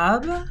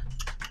grab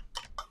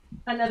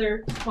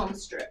another foam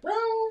strip.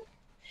 Well,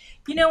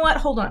 you know what?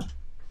 Hold on.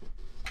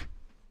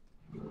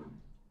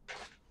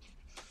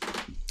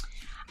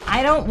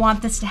 I don't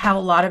want this to have a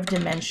lot of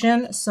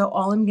dimension, so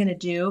all I'm going to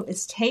do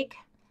is take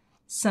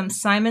some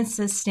Simon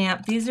Says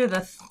Stamp. These are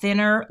the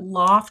thinner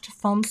loft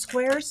foam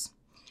squares.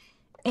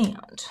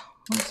 And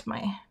where's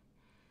my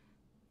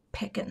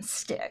pick and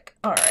stick?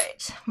 All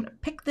right, I'm going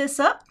to pick this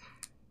up.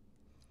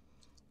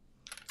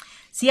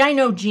 See, I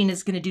know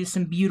Gina's going to do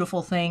some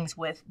beautiful things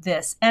with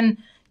this. And,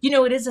 you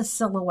know, it is a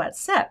silhouette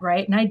set,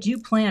 right? And I do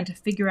plan to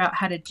figure out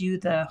how to do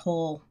the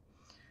whole,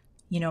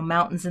 you know,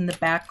 mountains in the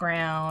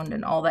background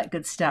and all that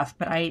good stuff.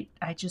 But I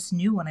just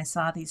knew when I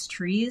saw these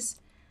trees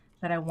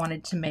that I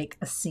wanted to make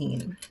a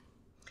scene.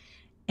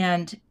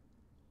 And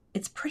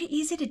it's pretty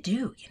easy to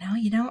do, you know?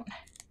 You don't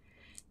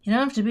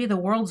have to be the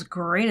world's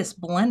greatest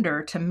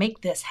blender to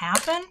make this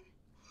happen.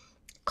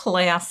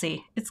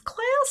 classy. It's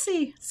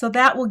classy. So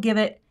that will give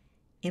it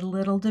a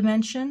little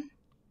dimension.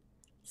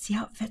 See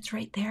how it fits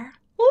right there?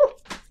 Woo.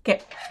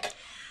 Okay.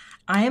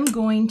 I am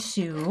going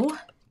to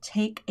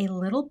take a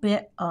little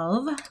bit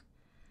of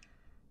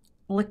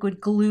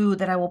liquid glue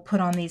that I will put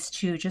on these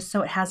two just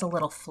so it has a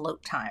little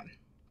float time.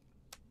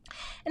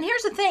 And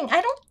here's the thing,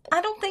 I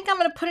don't think I'm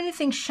going to put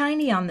anything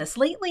shiny on this.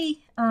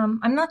 Lately, I'm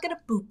not going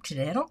to boop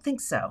today. I don't think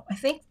so. I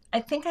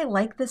think I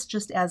like this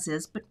just as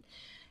is, but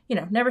you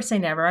know, never say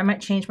never. I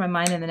might change my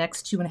mind in the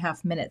next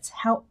 2.5 minutes.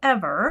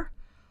 However,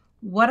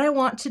 what I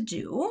want to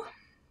do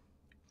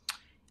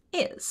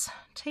is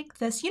take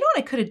this. You know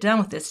what I could have done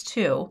with this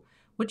too,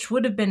 which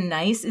would have been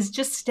nice, is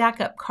just stack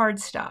up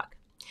cardstock.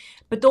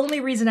 But the only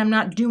reason I'm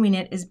not doing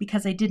it is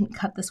because I didn't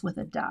cut this with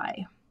a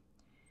die.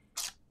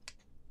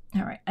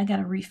 All right, I got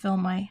to refill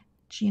my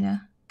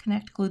Gina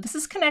Connect glue. This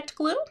is Connect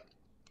glue.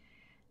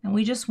 And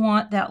we just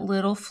want that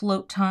little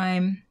float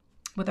time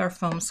with our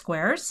foam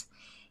squares.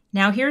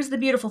 Now here's the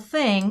beautiful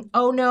thing.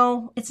 Oh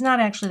no, it's not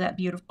actually that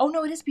beautiful. Oh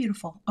no, it is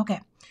beautiful. Okay.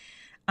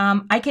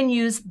 I can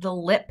use the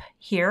lip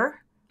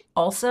here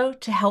also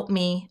to help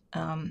me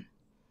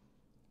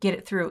get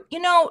it through. You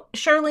know,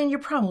 Charlene, you're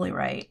probably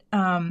right.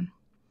 All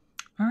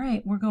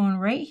right, we're going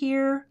right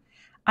here.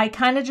 I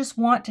kind of just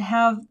want to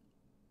have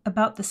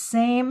about the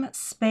same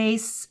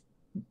space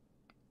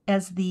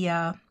as the,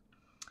 I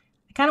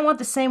kind of want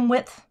the same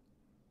width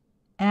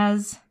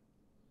as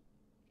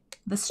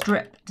the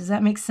strip. Does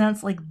that make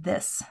sense? Like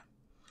this,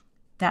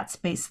 that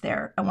space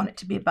there. I want it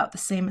to be about the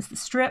same as the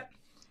strip.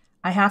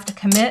 I have to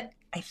commit.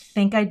 I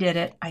think I did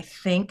it. I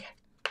think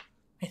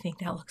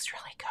that looks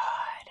really good.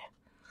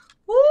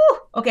 Woo!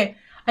 Okay,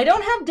 I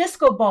don't have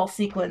disco ball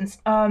sequins.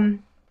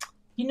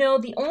 You know,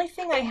 the only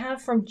thing I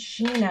have from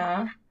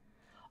Gina,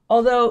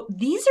 although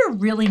these are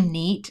really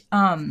neat,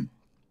 I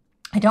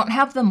don't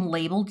have them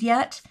labeled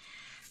yet,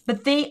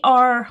 but they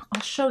are,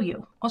 I'll show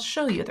you.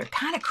 They're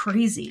kind of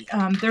crazy.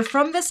 They're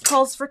from This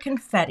Calls for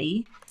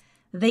Confetti.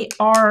 They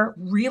are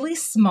really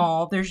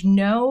small. There's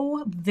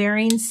no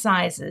varying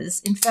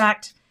sizes. In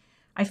fact,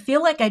 I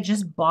feel like I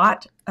just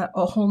bought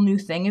a whole new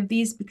thing of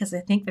these because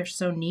I think they're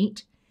so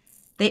neat.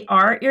 They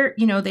are,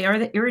 you know, they are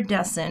the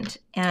iridescent,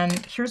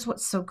 and here's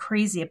what's so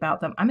crazy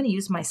about them. I'm going to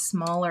use my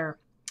smaller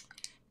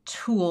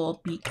tool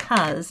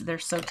because they're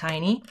so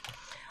tiny.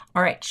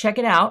 All right, check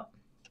it out.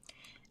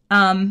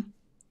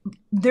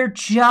 They're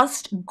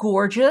just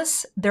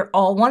gorgeous. They're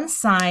all one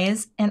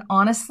size, and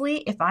honestly,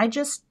 if I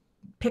just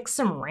pick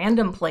some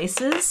random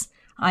places,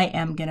 I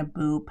am going to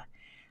boop.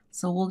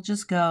 So we'll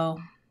just go,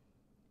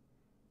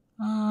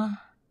 I'm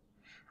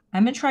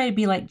going to try to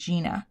be like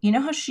Gina. You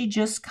know how she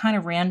just kind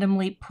of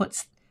randomly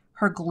puts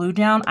her glue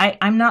down?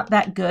 I'm not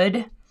that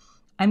good.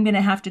 I'm going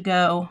to have to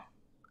go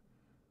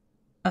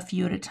a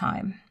few at a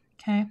time.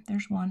 Okay,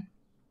 there's one.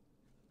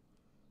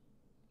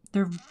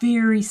 They're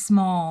very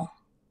small.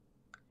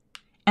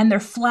 And they're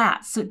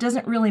flat, so it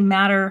doesn't really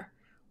matter.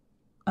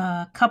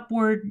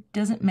 Cupboard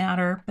doesn't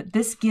matter. But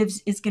this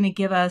is going to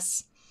give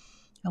us,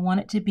 I want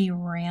it to be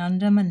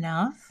random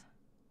enough.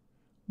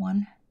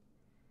 1,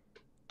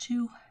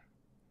 2,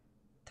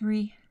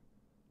 3,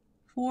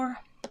 4.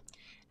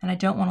 And I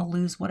don't want to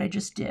lose what I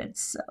just did.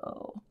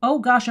 So, oh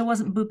gosh, I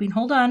wasn't booping.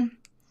 Hold on.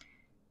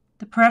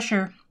 The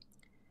pressure.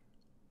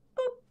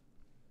 Boop.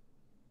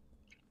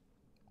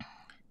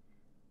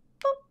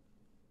 Boop.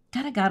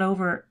 Kind of got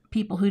over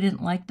people who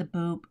didn't like the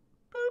boop.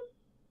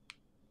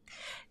 Boop.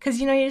 Because,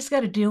 you know, you just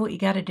got to do what you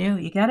got to do.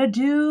 You got to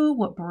do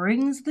what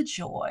brings the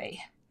joy.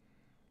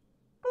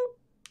 Boop.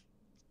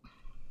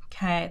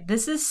 Okay,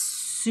 this is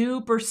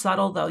super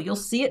subtle, though. You'll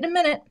see it in a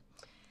minute.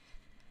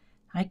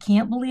 I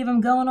can't believe I'm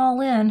going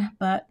all in,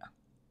 but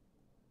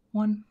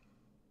 1,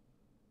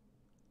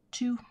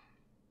 2,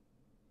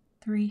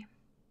 3,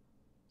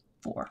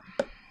 4.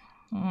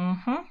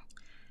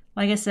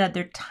 Like I said,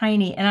 they're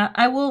tiny, and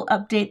I will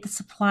update the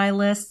supply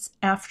lists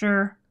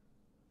after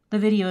the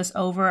video is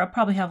over. I'll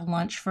probably have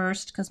lunch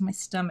first because my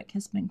stomach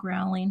has been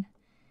growling.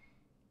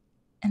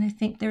 And I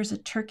think there's a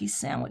turkey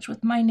sandwich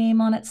with my name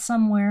on it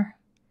somewhere.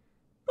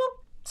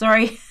 Boop.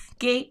 Sorry,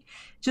 gate.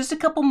 Just a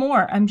couple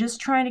more. I'm just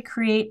trying to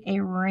create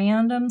a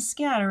random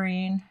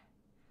scattering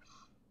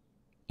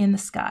in the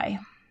sky.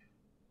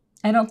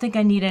 I don't think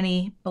I need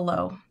any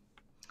below.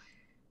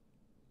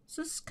 This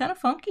is kind of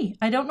funky.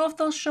 I don't know if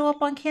they'll show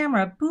up on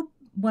camera. Boop.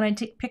 When I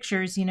take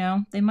pictures, you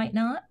know, they might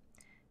not.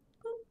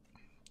 Boop.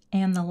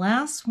 And the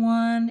last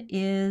one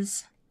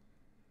is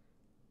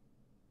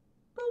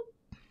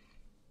boop.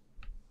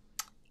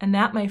 And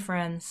that, my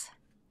friends,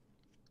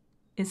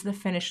 is the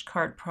finished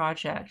card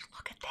project.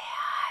 Look at that.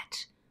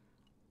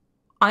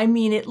 I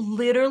mean, it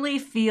literally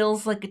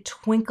feels like a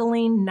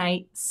twinkling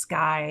night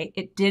sky.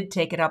 It did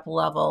take it up a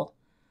level.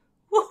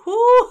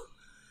 Woohoo!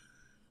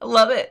 I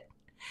love it.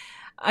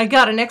 I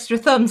got an extra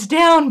thumbs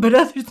down, but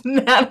other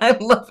than that, I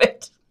love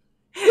it.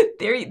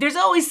 There's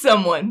always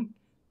someone.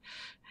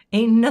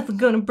 Ain't nothing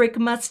gonna break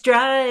my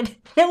stride.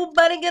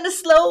 Nobody gonna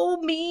slow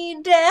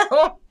me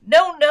down.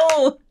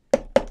 No.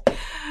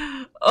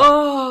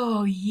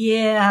 Oh,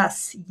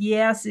 yes.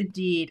 Yes,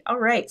 indeed. All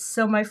right.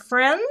 So, my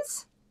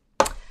friends,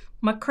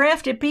 my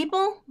crafted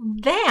people,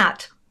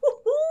 that.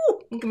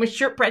 Woohoo! My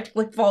shirt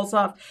practically falls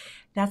off.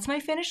 That's my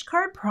finished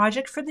card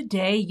project for the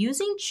day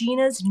using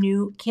Gina's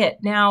new kit.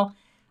 Now,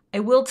 I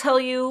will tell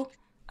you,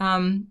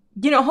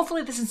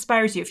 hopefully this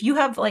inspires you. If you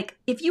have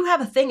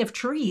a thing of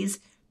trees,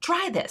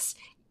 try this.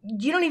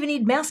 You don't even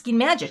need masking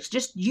magics.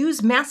 Just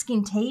use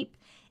masking tape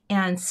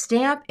and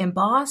stamp,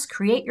 emboss,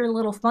 create your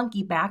little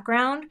funky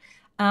background.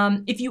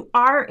 If you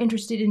are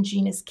interested in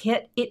Gina's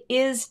kit, it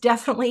is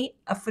definitely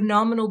a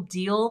phenomenal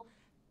deal.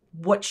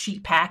 What she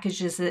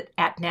packages it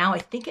at now, I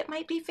think it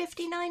might be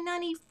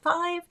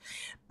 $59.95.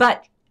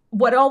 But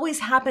what always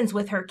happens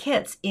with her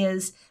kits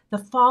is the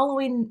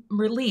following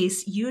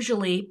release,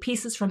 usually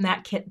pieces from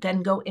that kit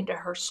then go into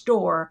her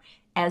store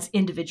as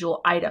individual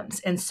items.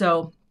 And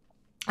so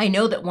I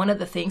know that one of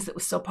the things that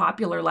was so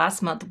popular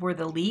last month were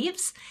the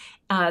leaves,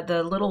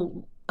 the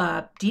little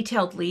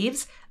detailed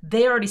leaves.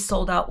 They already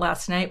sold out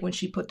last night when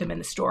she put them in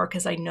the store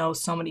because I know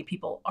so many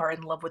people are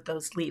in love with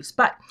those leaves.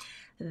 But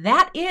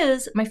that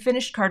is my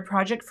finished card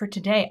project for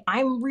today.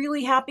 I'm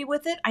really happy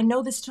with it. I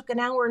know this took an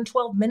hour and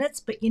 12 minutes,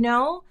 but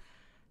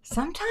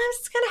sometimes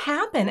it's going to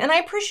happen. And I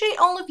appreciate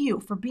all of you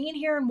for being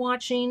here and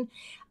watching.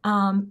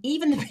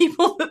 Even the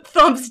people that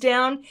thumbs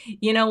down,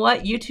 you know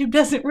what? YouTube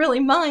doesn't really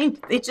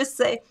mind. They just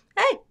say,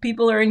 hey,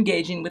 people are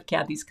engaging with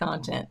Cathy's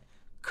content.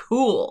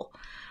 Cool.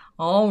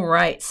 All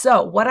right.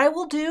 So what I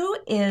will do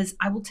is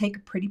I will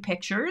take pretty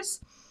pictures.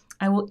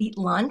 I will eat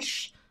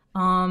lunch.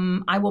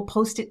 I will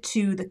post it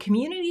to the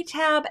community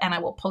tab, and I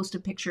will post a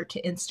picture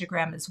to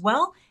Instagram as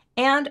well.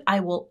 And I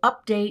will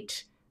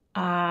update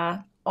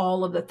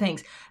all of the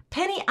things.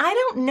 Penny, I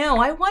don't know.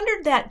 I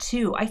wondered that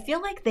too. I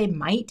feel like they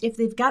might if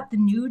they've got the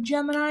new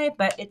Gemini,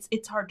 but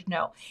it's hard to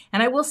know.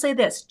 And I will say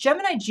this,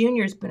 Gemini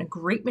Junior has been a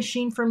great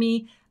machine for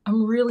me.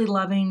 I'm really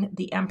loving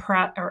the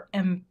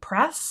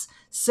Empress.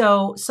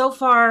 So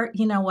far,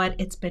 you know what?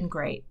 It's been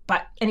great.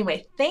 But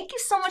anyway, thank you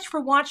so much for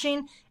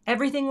watching.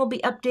 Everything will be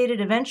updated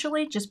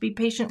eventually. Just be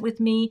patient with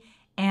me.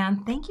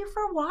 And thank you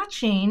for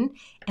watching.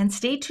 And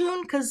stay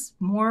tuned because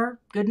more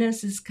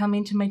goodness is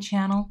coming to my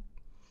channel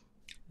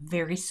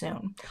very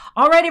soon.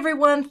 All right,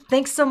 everyone.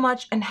 Thanks so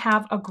much and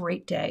have a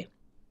great day.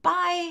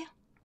 Bye.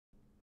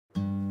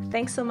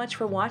 Thanks so much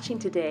for watching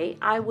today.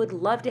 I would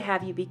love to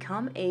have you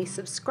become a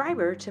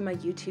subscriber to my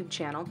YouTube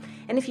channel.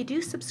 And if you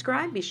do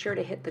subscribe, be sure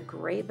to hit the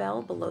gray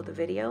bell below the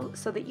video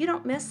so that you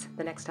don't miss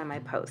the next time I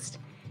post.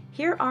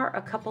 Here are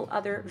a couple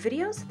other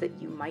videos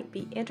that you might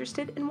be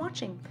interested in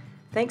watching.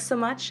 Thanks so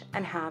much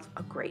and have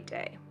a great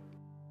day.